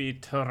Christmas Eve be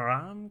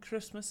Taram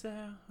Christmas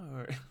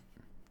or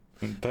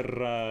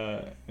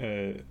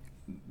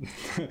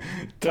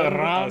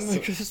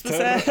Taram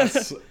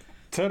Christmas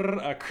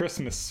Ter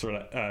Christmas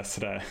sre.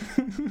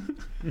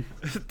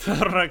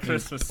 Ter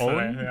Christmas sre.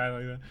 Yeah, I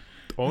like that.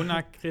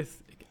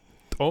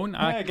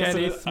 I guess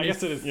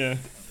it is. Yeah.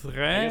 I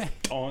guess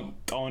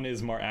dawn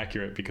is more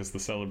accurate because the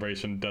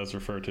celebration does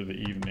refer to the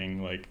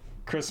evening. Like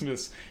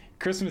Christmas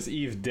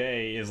Eve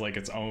day is like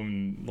its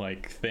own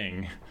like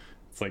thing.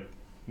 It's like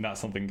not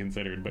something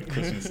considered, but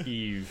Christmas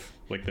Eve,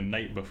 like the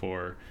night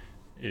before,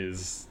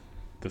 is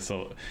the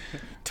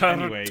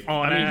anyway.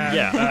 I mean,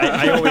 yeah,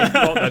 I always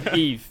thought that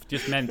Eve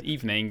just meant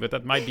evening, but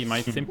that might be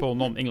my simple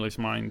non-English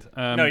mind.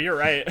 No, you're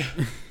right.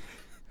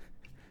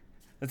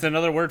 It's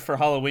another word for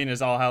Halloween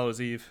is All Hallows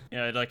Eve.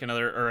 Yeah, like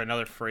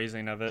another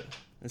phrasing of it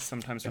is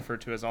sometimes referred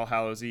to as All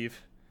Hallows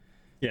Eve.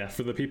 Yeah,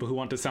 for the people who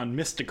want to sound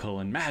mystical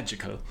and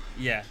magical.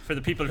 Yeah, for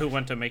the people who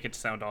want to make it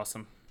sound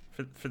awesome.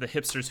 For the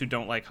hipsters who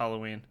don't like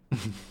Halloween.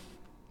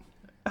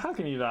 How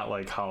can you not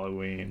like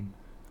Halloween?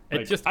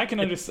 Like, I can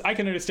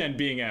understand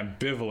being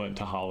ambivalent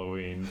to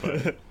Halloween,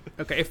 but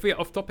okay, if we're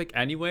off topic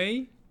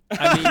anyway,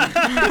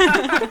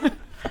 I mean.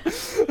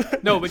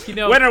 No, but you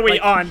know, when are we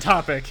on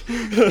topic?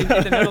 in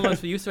the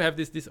Netherlands, we used to have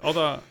this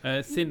other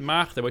Sint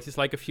Maarten, which is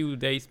like a few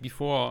days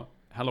before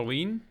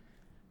Halloween,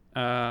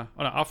 or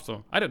after.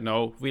 I don't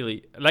know,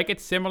 really. Like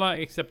it's similar,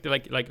 except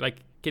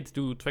like kids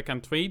do trick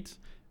and treat,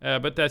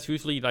 but there's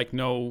usually like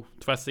no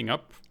dressing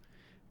up.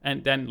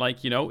 And then like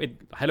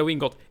Halloween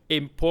got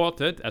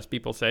imported, as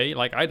people say.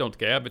 Like I don't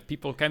care, but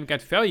people can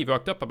get very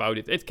worked up about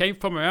it. It came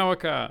from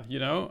America,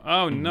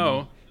 Oh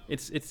no.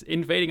 It's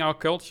invading our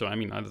culture. I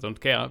mean, I don't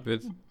care,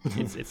 but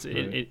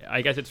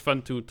I guess it's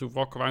fun to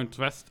walk around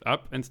dressed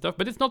up and stuff.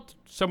 But it's not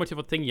so much of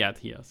a thing yet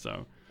here.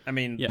 So I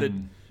mean, yeah.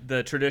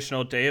 the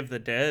traditional Day of the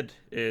Dead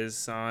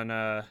is on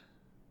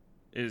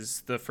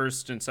is the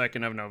 1st and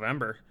 2nd of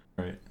November,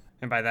 right?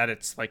 And by that,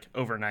 it's like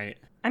overnight.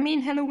 I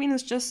mean, Halloween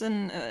is just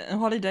a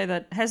holiday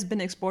that has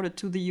been exported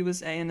to the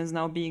USA and is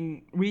now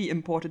being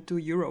re-imported to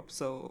Europe.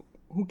 So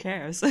who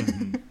cares?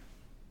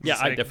 Yeah,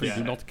 I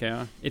definitely do not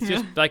care. It's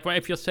just like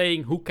if you're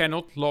saying who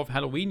cannot love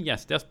Halloween,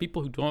 yes, there's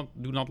people who do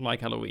not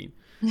like Halloween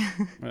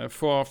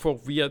for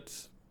weird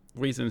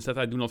reasons that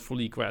I do not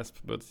fully grasp.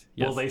 But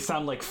yes. Well, they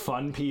sound like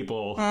fun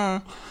people.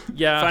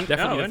 Yeah, fun,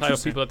 definitely the type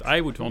of people that I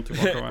would want to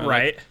walk around,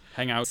 right? Like,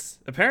 hang out.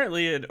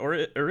 Apparently, it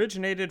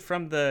originated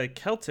from the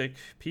Celtic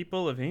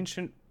people of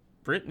ancient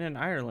Britain and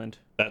Ireland.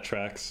 That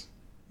tracks.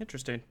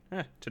 Interesting.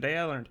 Today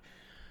I learned.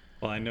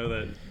 Well, I know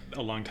that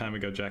a long time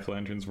ago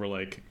jack-o'-lanterns were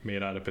like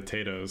made out of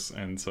potatoes,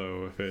 and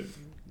so if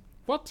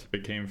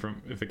it came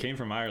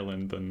from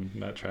Ireland, then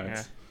that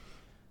tracks. Yeah.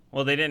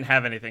 Well, they didn't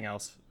have anything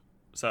else,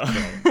 so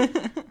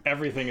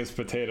everything is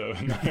potato.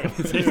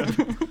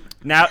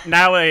 now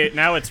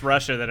it's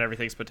Russia that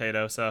everything's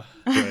potato. So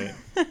right.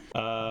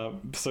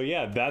 So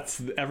yeah,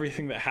 that's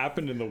everything that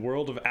happened in the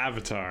world of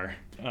Avatar.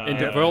 In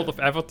the world of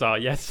Avatar,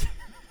 yes.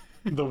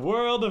 The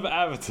world of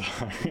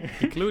Avatar,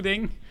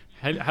 including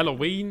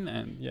Halloween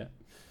and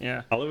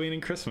yeah, Halloween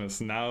and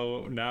Christmas.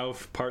 Now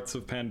parts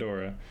of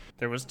Pandora.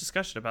 There was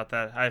discussion about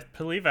that. I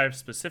believe I've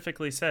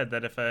specifically said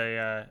that if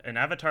an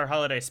Avatar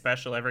holiday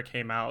special ever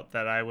came out,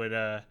 that I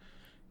would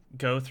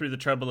go through the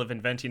trouble of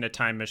inventing a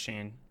time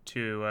machine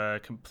to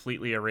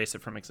completely erase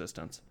it from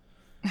existence.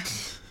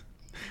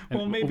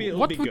 Well, maybe it'll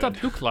what be would good.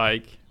 that look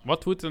like?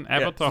 What would an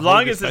Avatar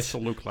holiday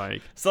special look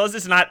like? As long as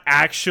it's not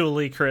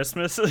actually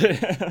Christmas,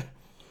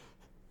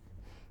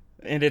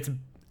 and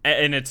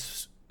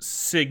it's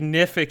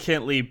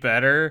significantly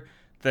better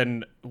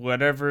than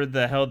whatever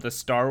the hell the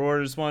Star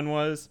Wars one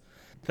was,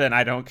 then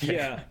I don't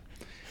care.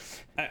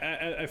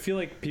 Yeah. I feel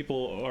like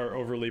people are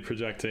overly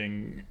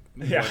projecting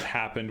what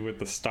happened with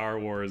the Star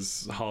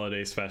Wars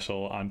holiday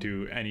special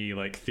onto any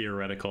like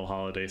theoretical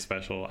holiday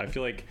special. I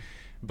feel like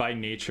by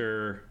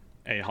nature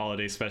a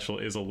holiday special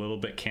is a little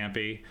bit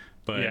campy,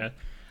 but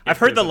I've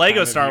heard the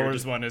Lego Star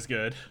Wars one is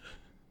good.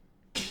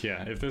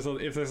 Yeah, if there's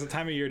a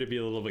time of year to be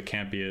a little bit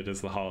campy, it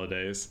is the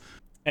holidays.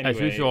 Anyway, as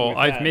usual,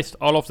 I've missed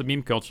all of the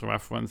meme culture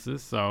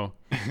references, so...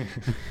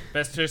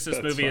 Best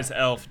Christmas movie is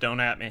Elf, don't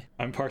at me.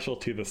 I'm partial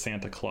to the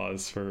Santa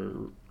Claus for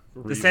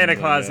the Santa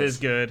Claus is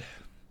good.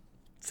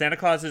 Santa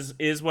Claus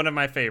is one of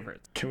my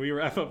favorites. Can we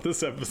wrap up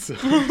this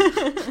episode?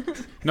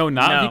 No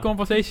Navi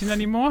conversation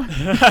anymore?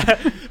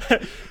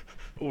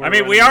 I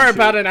mean, we are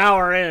about an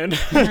hour in.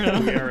 We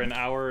are an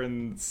hour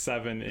and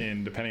 7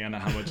 in, depending on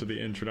how much of the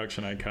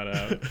introduction I cut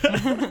out.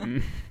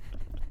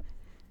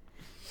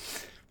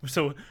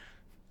 So, do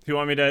you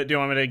want me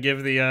to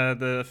give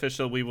the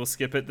official "we will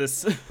skip it"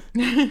 this?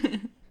 You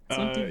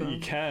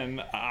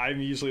can.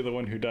 I'm usually the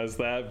one who does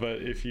that,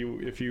 but if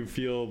you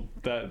feel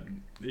that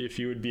if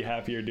you would be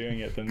happier doing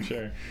it, then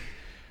sure.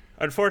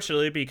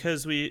 Unfortunately,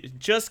 because we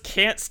just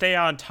can't stay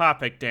on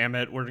topic, damn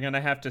it, we're going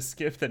to have to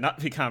skip the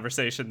Navi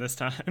conversation this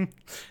time.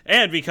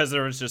 And because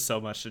there was just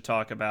so much to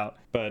talk about.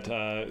 But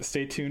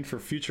stay tuned for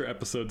future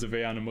episodes of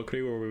Eana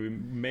Mokri, where we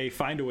may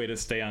find a way to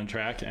stay on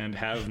track and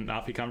have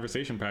Navi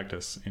conversation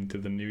practice into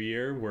the new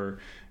year. We're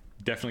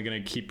definitely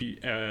going to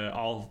keep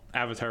all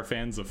Avatar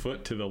fans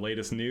afoot to the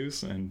latest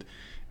news, and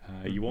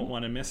you won't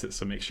want to miss it,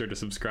 so make sure to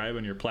subscribe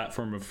on your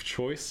platform of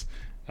choice.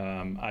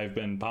 I've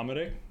been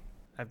Pamarek.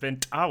 I've been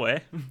Tawe.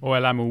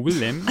 Well, I'm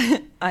Willem.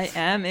 I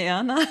am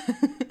Eana.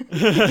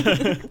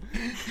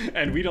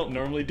 And we don't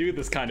normally do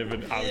this kind of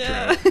an outro.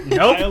 Yeah.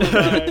 Nope.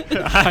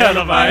 Bye,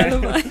 bye.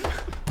 Bye. Bye.